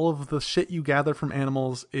so all of the shit you gather from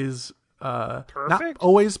animals is not Perfect?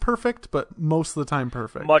 always perfect, but most of the time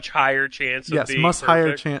perfect. Much higher chance of being much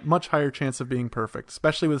perfect. much higher chance of being perfect,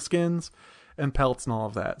 especially with skins and pelts and all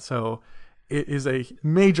of that. So it is a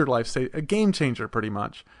major a game changer, pretty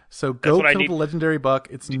much. So go what I kill need. the legendary buck.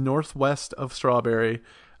 It's northwest of Strawberry.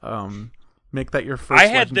 Make that your first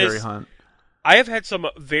legendary hunt. I have had some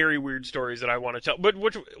very weird stories that I want to tell, but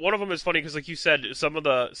which one of them is funny because, like you said, some of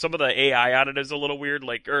the AI on it is a little weird,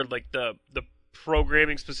 like the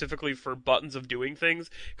programming specifically for buttons of doing things.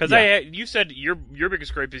 Because you said your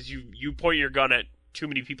biggest gripe is you point your gun at too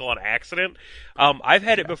many people on accident. I've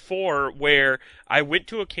had it before where I went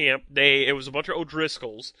to a camp. It was a bunch of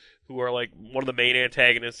O'Driscolls who are like one of the main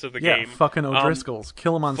antagonists of the game. Yeah, fucking O'Driscolls.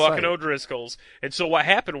 Kill them on sight. Fucking O'Driscolls. And so what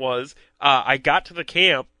happened was, I got to the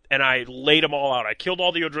camp and I laid them all out. I killed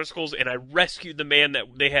all the O'Driscolls, and I rescued the man that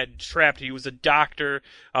they had trapped. He was a doctor,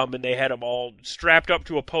 and they had him all strapped up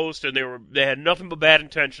to a post, and they had nothing but bad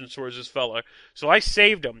intentions towards this fella. So I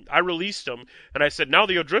saved him. I released him, and I said, now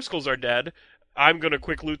the O'Driscolls are dead. I'm going to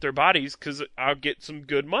quick loot their bodies because I'll get some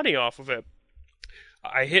good money off of it.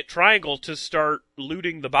 I hit triangle to start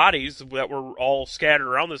looting the bodies that were all scattered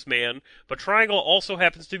around this man, but triangle also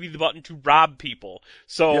happens to be the button to rob people.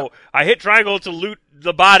 So I hit triangle to loot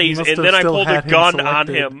the bodies, and then I pulled a gun on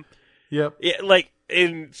him. Yep.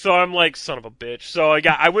 And so I'm like, son of a bitch. So I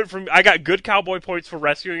got good cowboy points for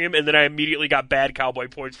rescuing him, and then I immediately got bad cowboy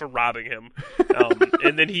points for robbing him.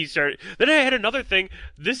 And then then I had another thing.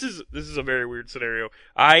 This is a very weird scenario.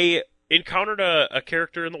 I encountered a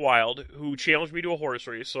character in the wild who challenged me to a horse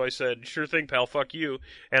race, so I said, sure thing, pal, fuck you.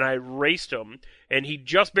 And I raced him, and he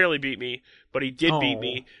just barely beat me, but he did beat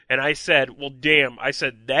me. And I said, well, damn. I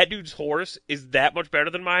said, that dude's horse is that much better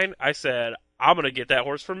than mine. I said, I'm going to get that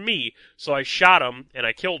horse for me. So I shot him, and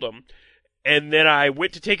I killed him. And then I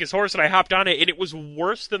went to take his horse, and I hopped on it, and it was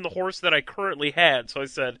worse than the horse that I currently had. So I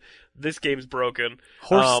said, this game's broken.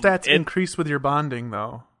 Horse stats increase with your bonding,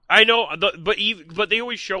 though. I know, but they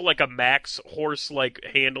always show like a max horse like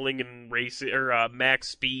handling and racing, or max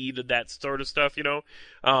speed, that sort of stuff, you know.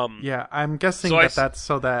 Yeah, I'm guessing that's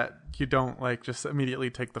so that you don't like just immediately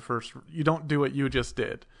take the first. You don't do what you just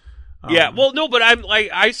did. Yeah, well, no, but I'm like,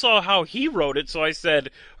 I saw how he rode it, so I said,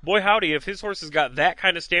 boy howdy, if his horse has got that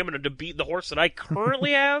kind of stamina to beat the horse that I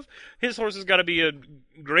currently have, his horse has got to be a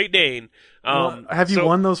Great Dane. Have you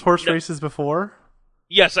won those horse races before?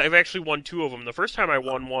 Yes, I've actually won 2 of them. The first time I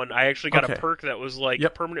won one, I actually got a perk that was like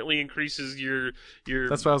permanently increases your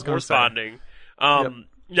That's what I was horse bonding.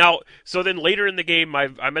 Now, so then later in the game,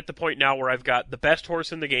 I'm at the point now where I've got the best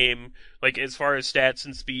horse in the game, like as far as stats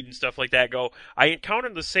and speed and stuff like that go. I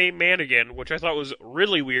encountered the same man again, which I thought was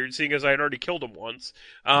really weird, seeing as I had already killed him once.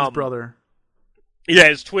 His brother. Yeah,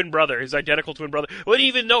 his twin brother, his identical twin brother. Well,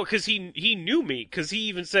 even though, because he knew me, because he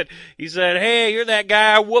even said, hey, you're that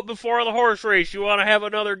guy I whooped before the horse race. You want to have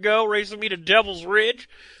another go racing me to Devil's Ridge?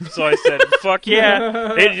 So I said, fuck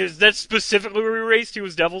yeah. That's specifically where we raced to,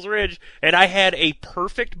 was Devil's Ridge. And I had a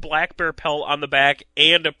perfect black bear pelt on the back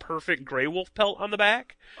and a perfect gray wolf pelt on the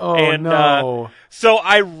back. Oh, and, no. So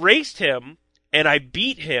I raced him, and I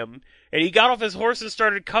beat him. And he got off his horse and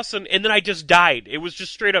started cussing, and then I just died. It was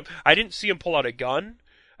just straight up. I didn't see him pull out a gun.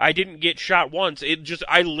 I didn't get shot once.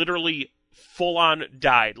 I literally full on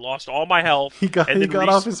died, lost all my health. He got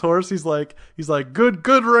off his horse. He's like,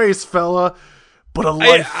 good race, fella. But a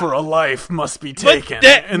life for a life must be taken.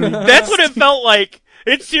 That's what it felt like.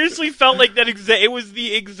 It seriously felt like that. It was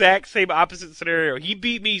the exact same opposite scenario. He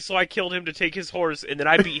beat me, so I killed him to take his horse, and then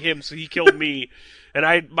I beat him, so he killed me.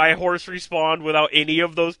 And my horse respawned without any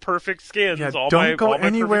of those perfect skins. Yeah, don't go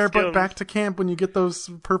anywhere but back to camp when you get those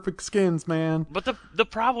perfect skins, man. But the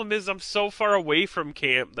problem is I'm so far away from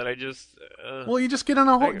camp that I just... well, you just get on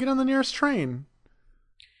the nearest train.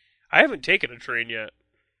 I haven't taken a train yet.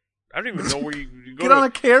 I don't even know where you go. Get on a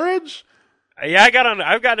carriage? Yeah, I've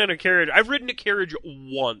gotten in a carriage. I've ridden a carriage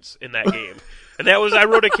once in that game. And that was, I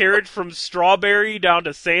rode a carriage from Strawberry down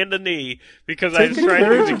to Saint Denis because I was trying to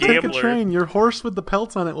be a gambler. Take a train. Your horse with the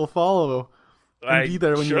pelts on it will follow and be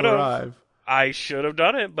there when you arrive. I should have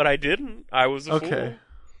done it, but I didn't. I was a fool.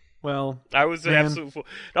 Well, I was an absolute fool.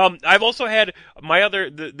 I've also had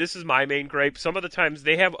this is my main gripe. Some of the times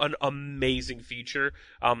they have an amazing feature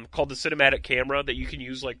called the cinematic camera that you can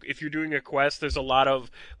use. Like if you're doing a quest, there's a lot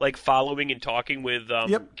of like following and talking with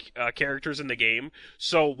characters in the game.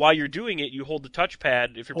 So while you're doing it, you hold the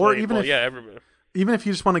touchpad if you're playing. Even if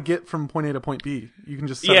you just want to get from point A to point B, you can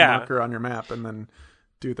just set a marker on your map and then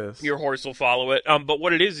do this. Your horse will follow it. But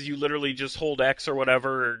what it is you literally just hold X or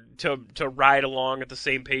whatever to ride along at the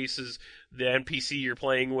same pace as the NPC you're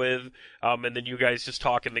playing with, and then you guys just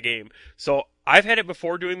talk in the game. So I've had it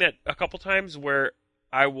before doing that a couple times where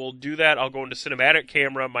I will do that. I'll go into cinematic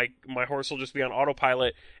camera. My horse will just be on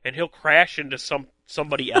autopilot, and he'll crash into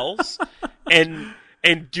somebody else, and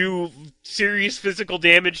do serious physical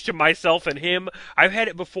damage to myself and him. I've had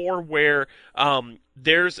it before where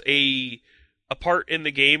there's a part in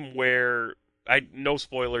the game where no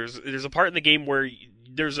spoilers. There's a part in the game where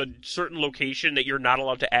there's a certain location that you're not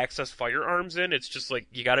allowed to access firearms in. It's just like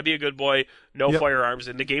you got to be a good boy, no firearms,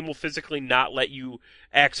 and the game will physically not let you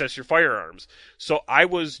access your firearms. So I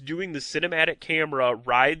was doing the cinematic camera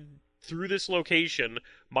ride through this location.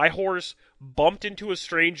 My horse bumped into a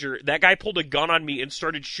stranger. That guy pulled a gun on me and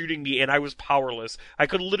started shooting me, and I was powerless. I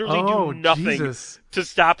could literally do nothing Jesus. to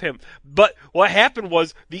stop him. But what happened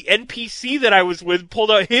was the NPC that I was with pulled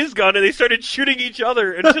out his gun, and they started shooting each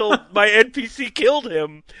other until my NPC killed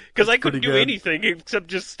him, because I couldn't do anything except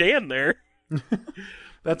just stand there.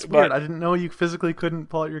 That's weird. I didn't know you physically couldn't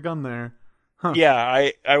pull out your gun there. Huh. Yeah,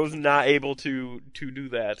 I was not able to do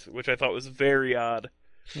that, which I thought was very odd.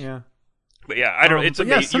 Yeah. But yeah, I don't. It's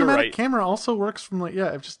amazing. Cinematic You're right. camera also works from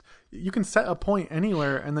you can set a point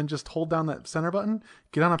anywhere and then just hold down that center button,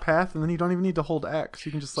 get on a path, and then you don't even need to hold X.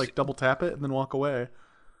 You can just double tap it and then walk away.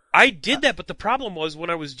 I did that, but the problem was when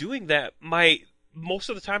I was doing that, most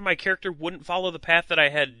of the time my character wouldn't follow the path that I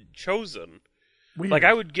had chosen. Weird. Like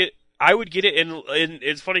I would get it, and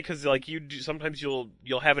it's funny because sometimes you'll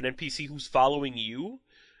have an NPC who's following you,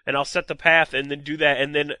 and I'll set the path and then do that,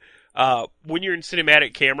 and then when you're in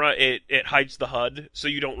cinematic camera, it hides the HUD, so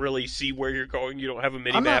you don't really see where you're going. You don't have a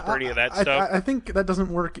mini map or any of that stuff. I think that doesn't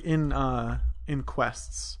work in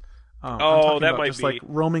quests. That might just be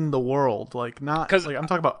roaming the world, I'm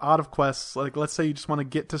talking about out of quests. Like, let's say you just want to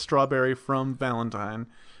get to Strawberry from Valentine,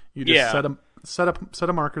 you just set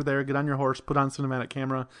a marker there, get on your horse, put on cinematic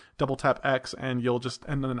camera, double tap X, and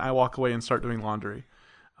then I walk away and start doing laundry.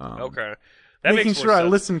 Okay. Making sure I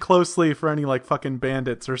listen closely for any fucking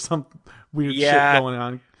bandits or some weird shit going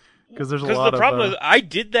on, because there's a lot of. Because the problem is, I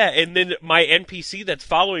did that, and then my NPC that's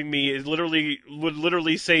following me would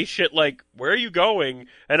literally say shit like, "Where are you going?"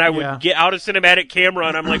 And I would get out of cinematic camera,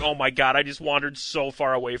 and I'm like, "Oh my god, I just wandered so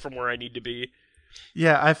far away from where I need to be."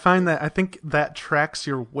 Yeah, I think that tracks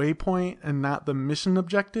your waypoint and not the mission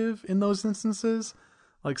objective in those instances.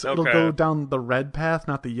 It'll go down the red path,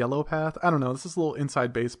 not the yellow path. I don't know. This is a little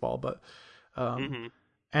inside baseball, but.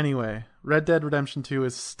 Anyway, Red Dead Redemption 2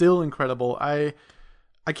 is still incredible. I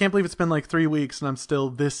can't believe it's been 3 weeks and I'm still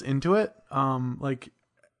this into it. The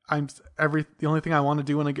only thing I want to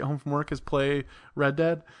do when I get home from work is play Red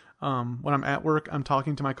Dead. When I'm at work, I'm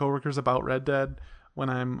talking to my coworkers about Red Dead. When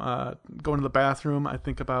I'm going to the bathroom, I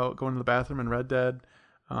think about going to the bathroom in Red Dead.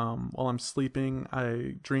 While I'm sleeping,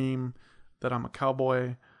 I dream that I'm a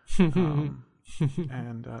cowboy. You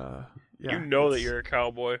know that you're a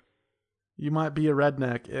cowboy. You might be a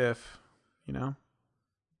redneck if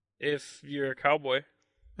you're a cowboy.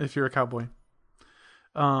 If you're a cowboy.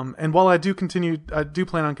 And while I do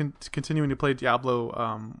plan on continuing to play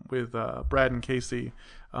Diablo with Brad and Casey,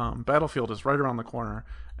 Battlefield is right around the corner,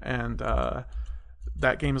 and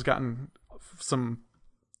that game has gotten some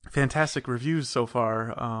fantastic reviews so far.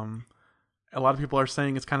 A lot of people are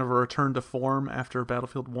saying it's kind of a return to form after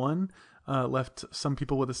Battlefield 1 left some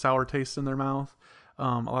people with a sour taste in their mouth.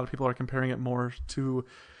 A lot of people are comparing it more to,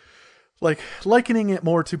 likening it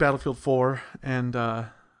more to Battlefield 4, and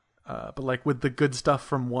but with the good stuff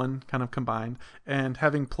from 1 kind of combined. And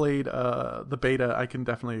having played the beta, I can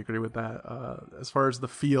definitely agree with that. As far as the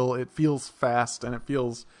feel, it feels fast and it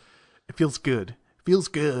feels good. It feels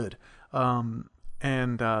good. And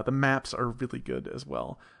the maps are really good as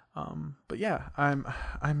well. But yeah,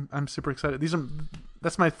 I'm super excited.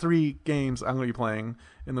 That's my 3 games I'm going to be playing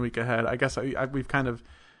in the week ahead. I guess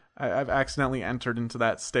I've accidentally entered into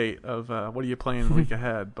that state of what are you playing in the week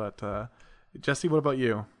ahead. But Jesse, what about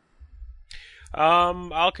you?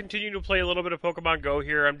 I'll continue to play a little bit of Pokemon Go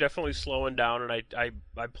here. I'm definitely slowing down, and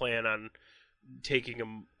I plan on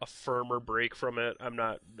taking a firmer break from it. I'm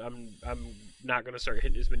not going to start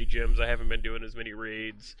hitting as many gyms. I haven't been doing as many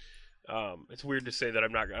raids. It's weird to say that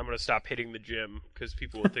I'm going to stop hitting the gym, because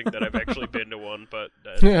people would think that I've actually been to one, but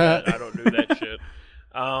I don't do that shit.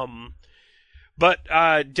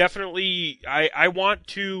 But definitely, I want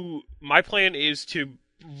to. My plan is to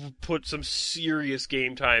put some serious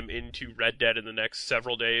game time into Red Dead in the next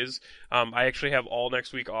several days. I actually have all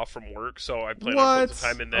next week off from work, so I plan on putting some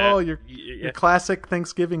time in that. Oh, your classic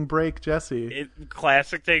Thanksgiving break, Jesse.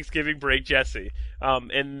 Classic Thanksgiving break, Jesse.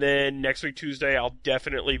 And then next week, Tuesday, I'll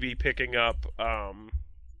definitely be picking up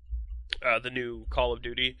the new Call of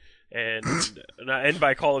Duty. And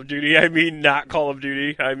by Call of Duty, I mean not Call of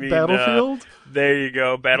Duty. I mean Battlefield? There you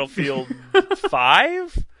go. Battlefield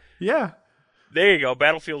 5? Yeah. There you go,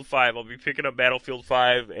 Battlefield 5. I'll be picking up Battlefield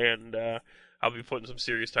 5, and I'll be putting some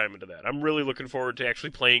serious time into that. I'm really looking forward to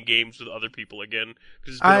actually playing games with other people again,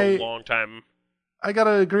 because it's been a long time. I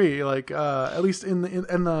gotta agree, at least in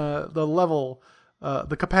the level,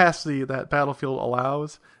 the capacity that Battlefield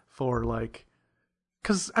allows for,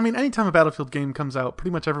 because, anytime a Battlefield game comes out,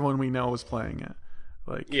 pretty much everyone we know is playing it.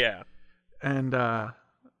 Yeah. And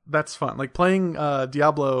that's fun. Playing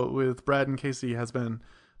Diablo with Brad and Casey has been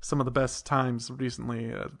some of the best times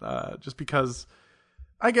recently, just because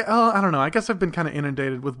I don't know. I guess I've been kind of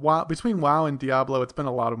inundated with WoW. Between WoW and Diablo, it's been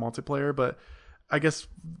a lot of multiplayer, but I guess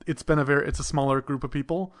it's a smaller group of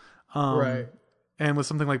people. Right. And with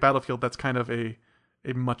something like Battlefield, that's kind of a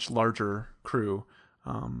much larger crew.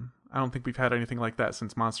 I don't think we've had anything like that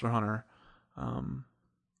since Monster Hunter.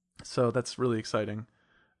 So that's really exciting.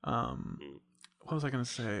 What was I going to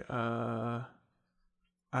say?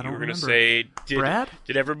 I don't remember. You were going to say, Brad?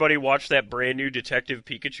 Did everybody watch that brand new Detective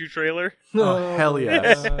Pikachu trailer? Oh, hell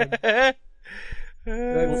yes.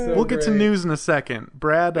 We'll get to news in a second.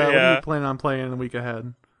 Brad, what are you planning on playing in the week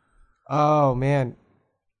ahead? Oh, man.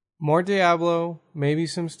 More Diablo, maybe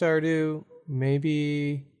some Stardew,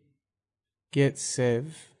 maybe get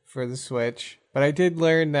Civ for the Switch. But I did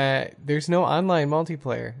learn that there's no online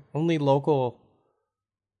multiplayer, only local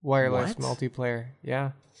wireless multiplayer.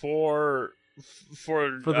 Yeah. For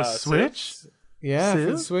the Switch? Yeah, Civ?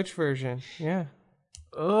 for the Switch version. Yeah.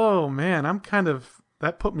 Oh man,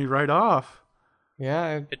 that put me right off.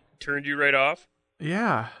 Yeah. It turned you right off?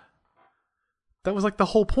 Yeah. That was like the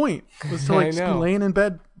whole point. Was to like just be laying in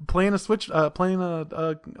bed playing a Switch playing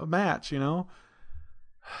a match, you know?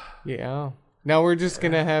 Yeah. Now we're just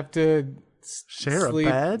going to have to share a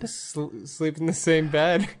bed? Sleep in the same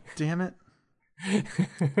bed. Damn it.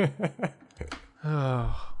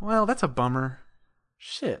 Oh, well, that's a bummer.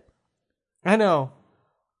 Shit. I know.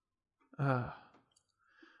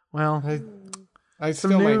 Well, I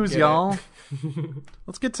some news, y'all.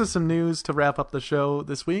 Let's get to some news to wrap up the show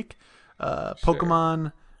this week.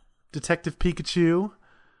 Pokemon Detective Pikachu.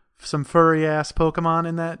 Some furry ass Pokemon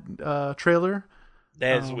in that trailer.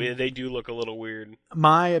 That is weird. They do look a little weird.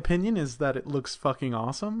 My opinion is that it looks fucking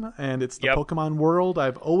awesome, and it's the Pokemon world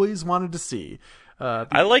I've always wanted to see.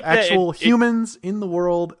 I like actual humans in the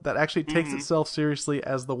world that actually takes itself seriously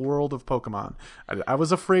as the world of Pokemon. I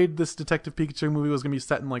was afraid this Detective Pikachu movie was going to be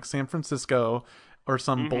set in like San Francisco or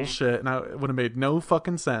some bullshit, and it would have made no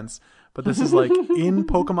fucking sense. But this is like in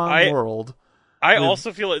Pokemon world. I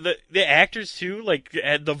also feel like the actors too, like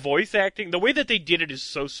the voice acting, the way that they did it is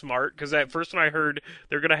so smart. Because at first when I heard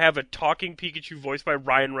they're gonna have a talking Pikachu voiced by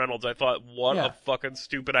Ryan Reynolds, I thought, what a fucking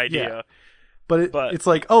stupid idea. Yeah. But it's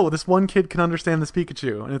like, oh, this one kid can understand this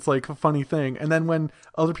Pikachu, and it's like a funny thing. And then when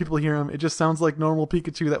other people hear him, it just sounds like normal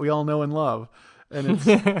Pikachu that we all know and love, and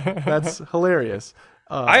that's hilarious.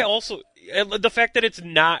 I also the fact that it's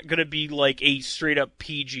not gonna be like a straight up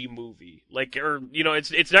PG movie, like, or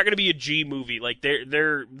it's not gonna be a G movie. Like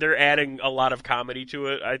they're adding a lot of comedy to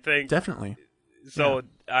it, I think. Definitely. So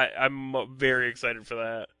I'm very excited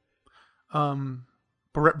for that.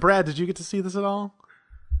 Brad, did you get to see this at all?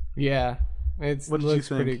 Yeah. It looks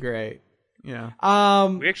pretty great. Yeah.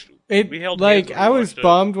 We held like hands when we I was watched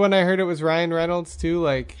bummed when I heard it was Ryan Reynolds too.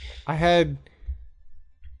 Like I had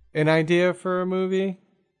an idea for a movie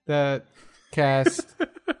that cast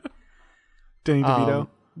Danny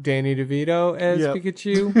DeVito as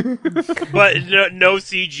Pikachu, but no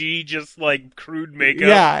CG, just like crude makeup.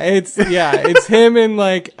 Yeah, it's him in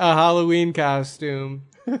like a Halloween costume,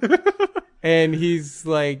 and he's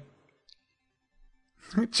like.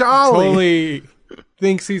 Charlie totally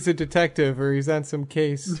thinks he's a detective or he's on some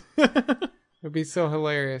case. It'd be so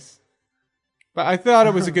hilarious. But I thought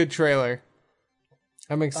it was a good trailer.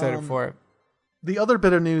 I'm excited for it. The other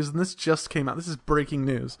bit of news, and this just came out. This is breaking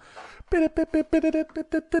news.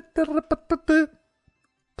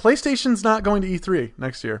 PlayStation's not going to E3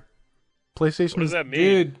 next year. PlayStation. What does that mean?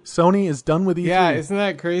 Dude, Sony is done with E3. Yeah, isn't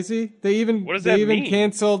that crazy? They even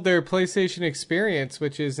canceled their PlayStation Experience,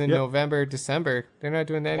 which is in November, December. They're not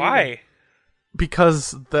doing that Why? either.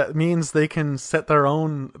 Because that means they can set their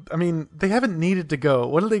own. I mean, they haven't needed to go.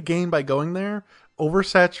 What do they gain by going there?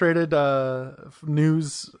 Oversaturated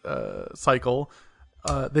news cycle.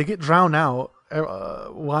 They get drowned out.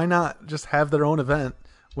 Why not just have their own event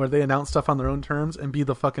where they announce stuff on their own terms and be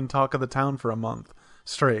the fucking talk of the town for a month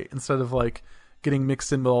straight instead of like getting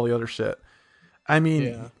mixed in with all the other shit? I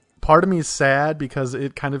mean, part of me is sad because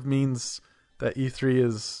it kind of means that E3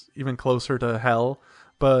 is even closer to hell,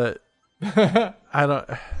 but I don't.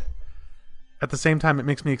 At the same time, it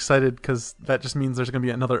makes me excited because that just means there's going to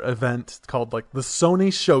be another event called like the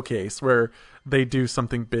Sony Showcase where they do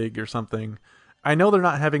something big or something. I know they're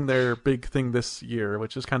not having their big thing this year,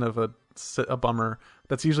 which is kind of a bummer.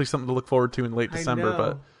 That's usually something to look forward to in late December.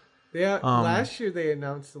 But last year they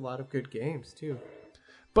announced a lot of good games too.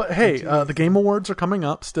 But hey, the Game Awards are coming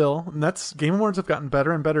up still, and Game Awards have gotten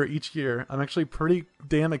better and better each year. I'm actually pretty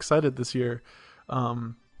damn excited this year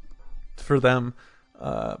for them.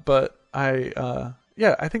 But I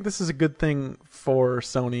think this is a good thing for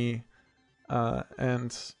Sony,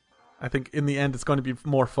 and I think in the end it's going to be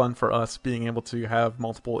more fun for us being able to have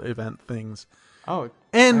multiple event things. Oh,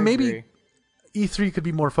 And I maybe agree. E3 could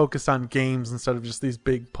be more focused on games instead of just these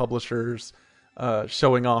big publishers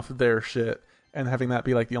showing off their shit and having that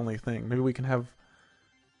be like the only thing. Maybe we can have,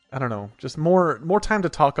 I don't know, just more time to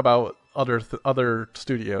talk about other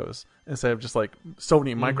studios instead of just like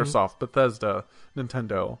Sony, Microsoft, Bethesda,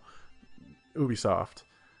 Nintendo, Ubisoft.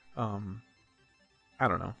 I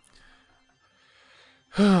don't know.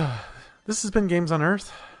 This has been Games on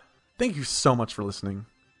Earth. Thank you so much for listening.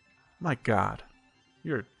 My God,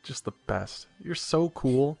 you're just the best. You're so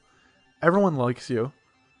cool. Everyone likes you.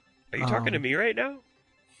 Are you talking to me right now?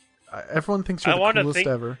 Everyone thinks you're the coolest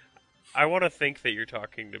ever. I want to think that you're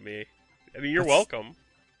talking to me. I mean, you're welcome.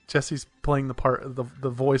 Jesse's playing the part, the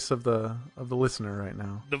voice of the listener right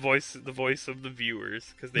now. The voice of the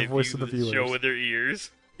viewers, because they voice view of the the show viewers. with their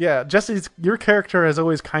ears. Yeah, your character has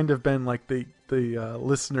always kind of been like the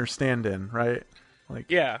listener stand-in, right? Like,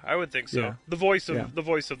 Yeah, I would think so. Yeah. The voice of Yeah.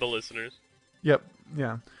 the listeners. Yep.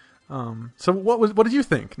 Yeah. So what did you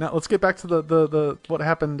think? Now let's get back to the what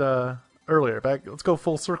happened earlier. Let's go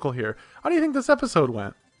full circle here. How do you think this episode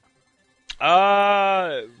went?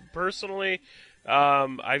 Personally,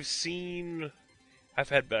 I've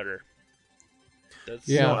had better. That's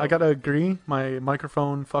Yeah. No, I gotta agree. My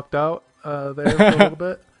microphone fucked out there for a little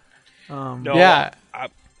bit. No, Yeah.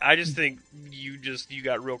 I just think you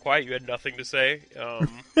got real quiet. You had nothing to say.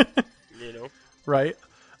 Right.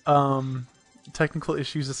 Technical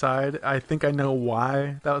issues aside, I think I know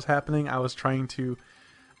why that was happening.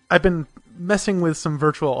 I've been messing with some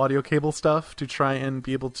virtual audio cable stuff to try and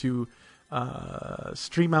be able to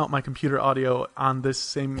stream out my computer audio on this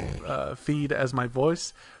same feed as my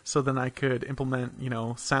voice, so then I could implement,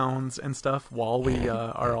 sounds and stuff while we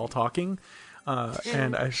are all talking.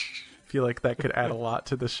 And I feel like that could add a lot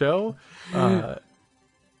to the show.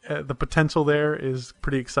 The potential there is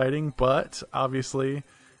pretty exciting, but obviously,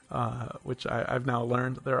 which I've now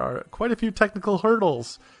learned, there are quite a few technical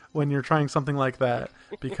hurdles when you're trying something like that,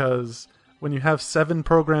 because when you have 7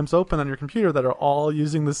 programs open on your computer that are all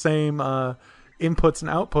using the same inputs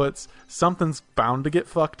and outputs, something's bound to get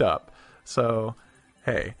fucked up. So,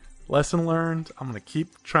 hey, lesson learned. I'm going to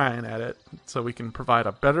keep trying at it so we can provide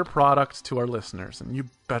a better product to our listeners, and you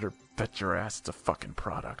better bet your ass it's a fucking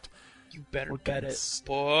product. You better bet it,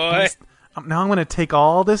 boy. boy. Now I'm going to take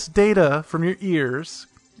all this data from your ears.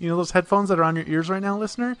 You know those headphones that are on your ears right now,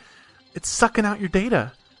 listener? It's sucking out your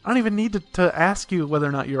data. I don't even need to ask you whether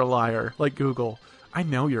or not you're a liar, like Google. I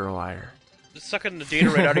know you're a liar. Just sucking the data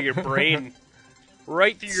right out of your brain.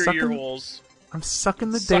 Right through your ear holes. I'm sucking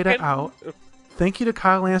the data out. Thank you to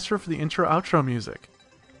Kyle Lancer for the intro-outro music.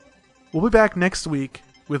 We'll be back next week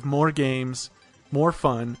with more games, more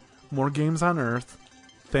fun, more Games on Earth.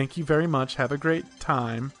 Thank you very much. Have a great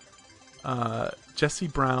time. Jesse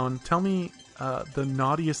Brown, tell me the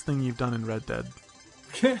naughtiest thing you've done in Red Dead.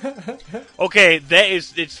 Okay,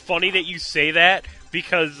 it's funny that you say that,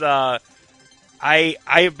 because I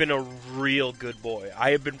have been a real good boy.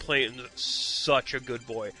 I have been playing such a good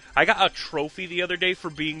boy. I got a trophy the other day for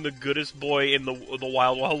being the goodest boy in the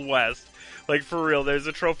Wild Wild West. Like, for real, there's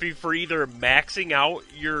a trophy for either maxing out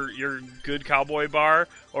your good cowboy bar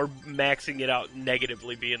or maxing it out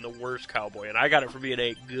negatively, being the worst cowboy. And I got it for being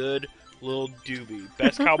a good little doobie.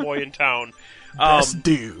 Best cowboy in town. Best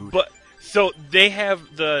dude. But so they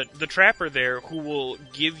have the trapper there who will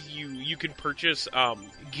give you can purchase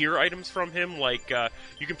gear items from him, like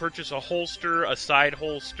you can purchase a holster, a side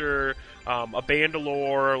holster, a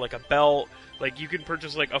bandolier, like a belt. Like, you can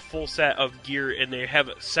purchase like a full set of gear, and they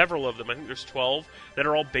have several of them. I think there's 12 that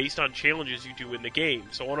are all based on challenges you do in the game.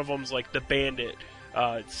 So one of them's like the bandit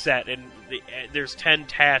set, and there's 10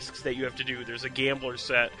 tasks that you have to do. There's a gambler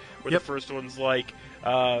set where the first one's like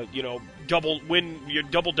double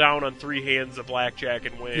down on 3 hands of blackjack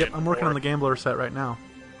and win. Yep, I'm working on the gambler set right now.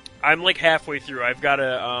 I'm like halfway through. I've got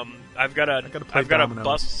to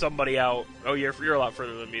bust somebody out. Oh, you're a lot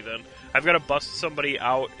further than me then. I've got to bust somebody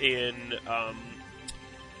out in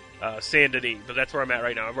Saint Denis, but that's where I'm at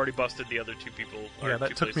right now. I've already busted the other 2 people. Yeah,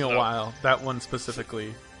 that took me a while. That one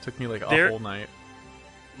specifically took me like a whole night.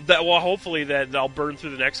 Hopefully that I'll burn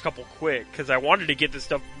through the next couple quick, because I wanted to get this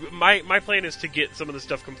stuff. My plan is to get some of the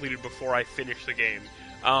stuff completed before I finish the game.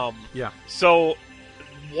 So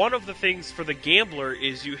one of the things for the gambler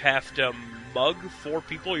is you have to mug 4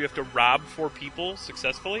 people. You have to rob 4 people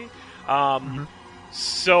successfully.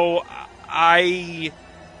 So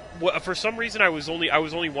for some reason I was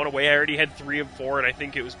only one away. I already had 3 of 4, and I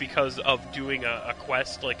think it was because of doing a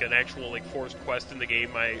quest, like an actual like forced quest in the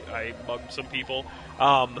game. I mugged some people.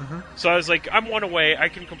 So I was like, I'm one away. I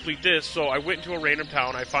can complete this. So I went into a random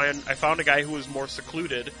town. I found a guy who was more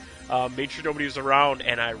secluded. Made sure nobody was around,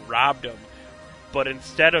 and I robbed him. but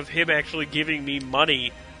instead of him actually giving me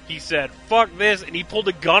money, he said, "Fuck this," and he pulled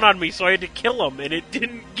a gun on me, so I had to kill him, and it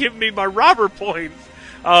didn't give me my robber points.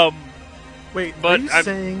 Wait, but are you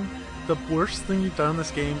saying the worst thing you've done in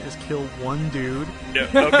this game is kill one dude? No,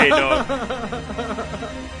 okay, no.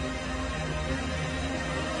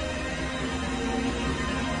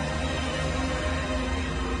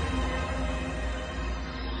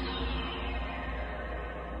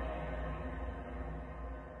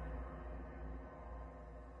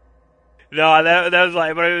 No, that was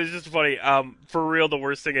like, but it was just funny. For real, the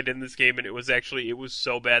worst thing I did in this game, and it was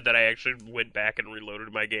so bad that I actually went back and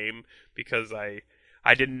reloaded my game because I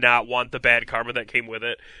did not want the bad karma that came with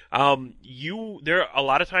it. There a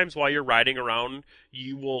lot of times while you're riding around,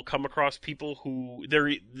 you will come across people who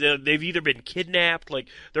they've either been kidnapped, like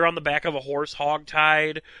they're on the back of a horse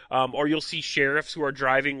hogtied, or you'll see sheriffs who are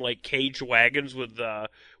driving like caged wagons with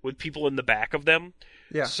people in the back of them.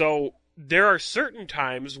 Yeah. So there are certain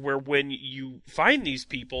times where when you find these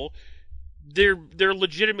people, they're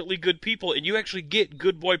legitimately good people, and you actually get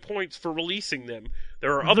good boy points for releasing them.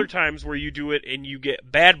 There are other times where you do it and you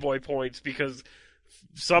get bad boy points because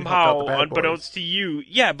somehow, unbeknownst to you,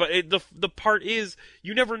 yeah. But the part is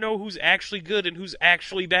you never know who's actually good and who's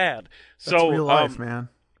actually bad. That's real life, man.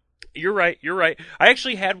 You're right. I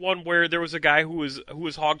actually had one where there was a guy who was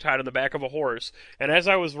hogtied on the back of a horse, and as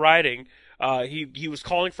I was riding, he was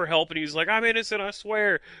calling for help, and he was like, "I'm innocent, I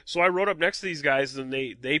swear." So I rode up next to these guys, and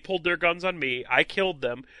they pulled their guns on me. I killed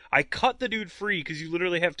them. I cut the dude free because you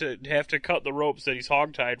literally have to cut the ropes that he's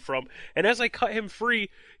hogtied from. And as I cut him free,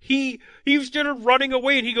 he started running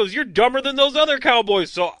away, and he goes, "You're dumber than those other cowboys."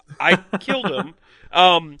 So I killed him.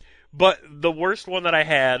 But the worst one that I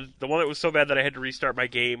had, the one that was so bad that I had to restart my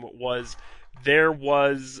game, was there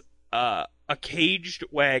was a caged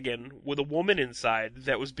wagon with a woman inside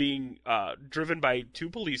that was being driven by two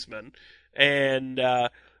policemen, and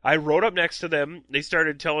I rode up next to them. They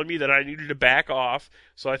started telling me that I needed to back off,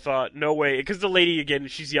 so I thought, no way, because the lady, again,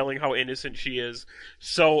 she's yelling how innocent she is.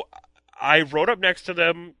 So I rode up next to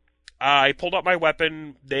them. I pulled out my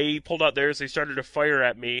weapon. They pulled out theirs. They started to fire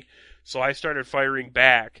at me, so I started firing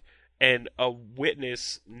back. And a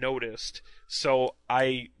witness noticed, so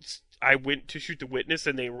I went to shoot the witness,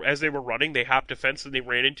 and as they were running, they hopped a fence and they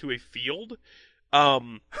ran into a field.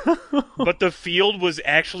 But the field was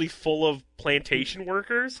actually full of plantation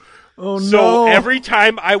workers. Oh no! So every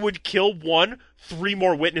time I would kill one, 3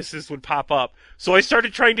 more witnesses would pop up. So I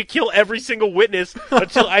started trying to kill every single witness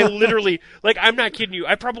until I literally, like, I'm not kidding you,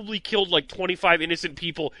 I probably killed like 25 innocent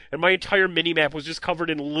people, and my entire minimap was just covered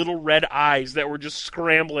in little red eyes that were just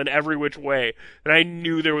scrambling every which way. And I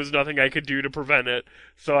knew there was nothing I could do to prevent it.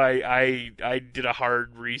 So I did a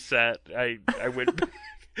hard reset. I went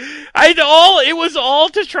it was all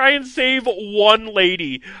to try and save one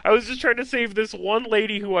lady. I was just trying to save this one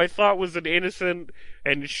lady who I thought was an innocent,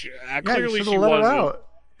 and clearly she wasn't.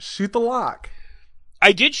 Shoot the lock.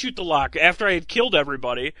 I did shoot the lock after I had killed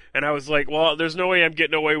everybody, and I was like, well, there's no way I'm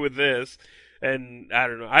getting away with this. And I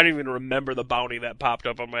don't know. I don't even remember the bounty that popped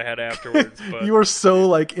up on my head afterwards. But you were so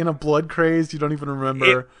like in a blood craze, you don't even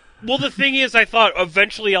remember. Well, the thing is, I thought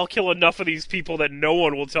eventually I'll kill enough of these people that no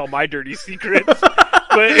one will tell my dirty secrets.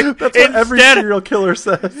 But that's what every serial killer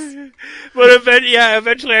says. But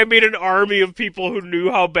eventually I made an army of people who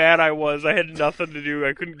knew how bad I was. I had nothing to do.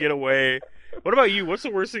 I couldn't get away. What about you? What's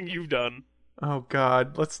the worst thing you've done? Oh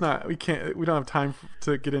God, let's not. We can't. We don't have time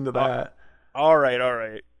to get into that. All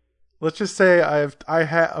right. Let's just say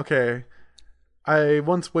okay. I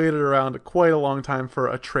once waited around quite a long time for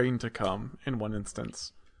a train to come in one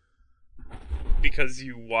instance. Because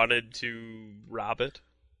you wanted to rob it?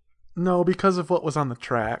 No, because of what was on the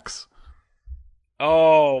tracks.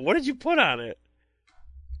 Oh, what did you put on it?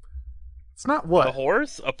 It's not what. A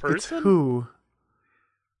horse? A person? It's who.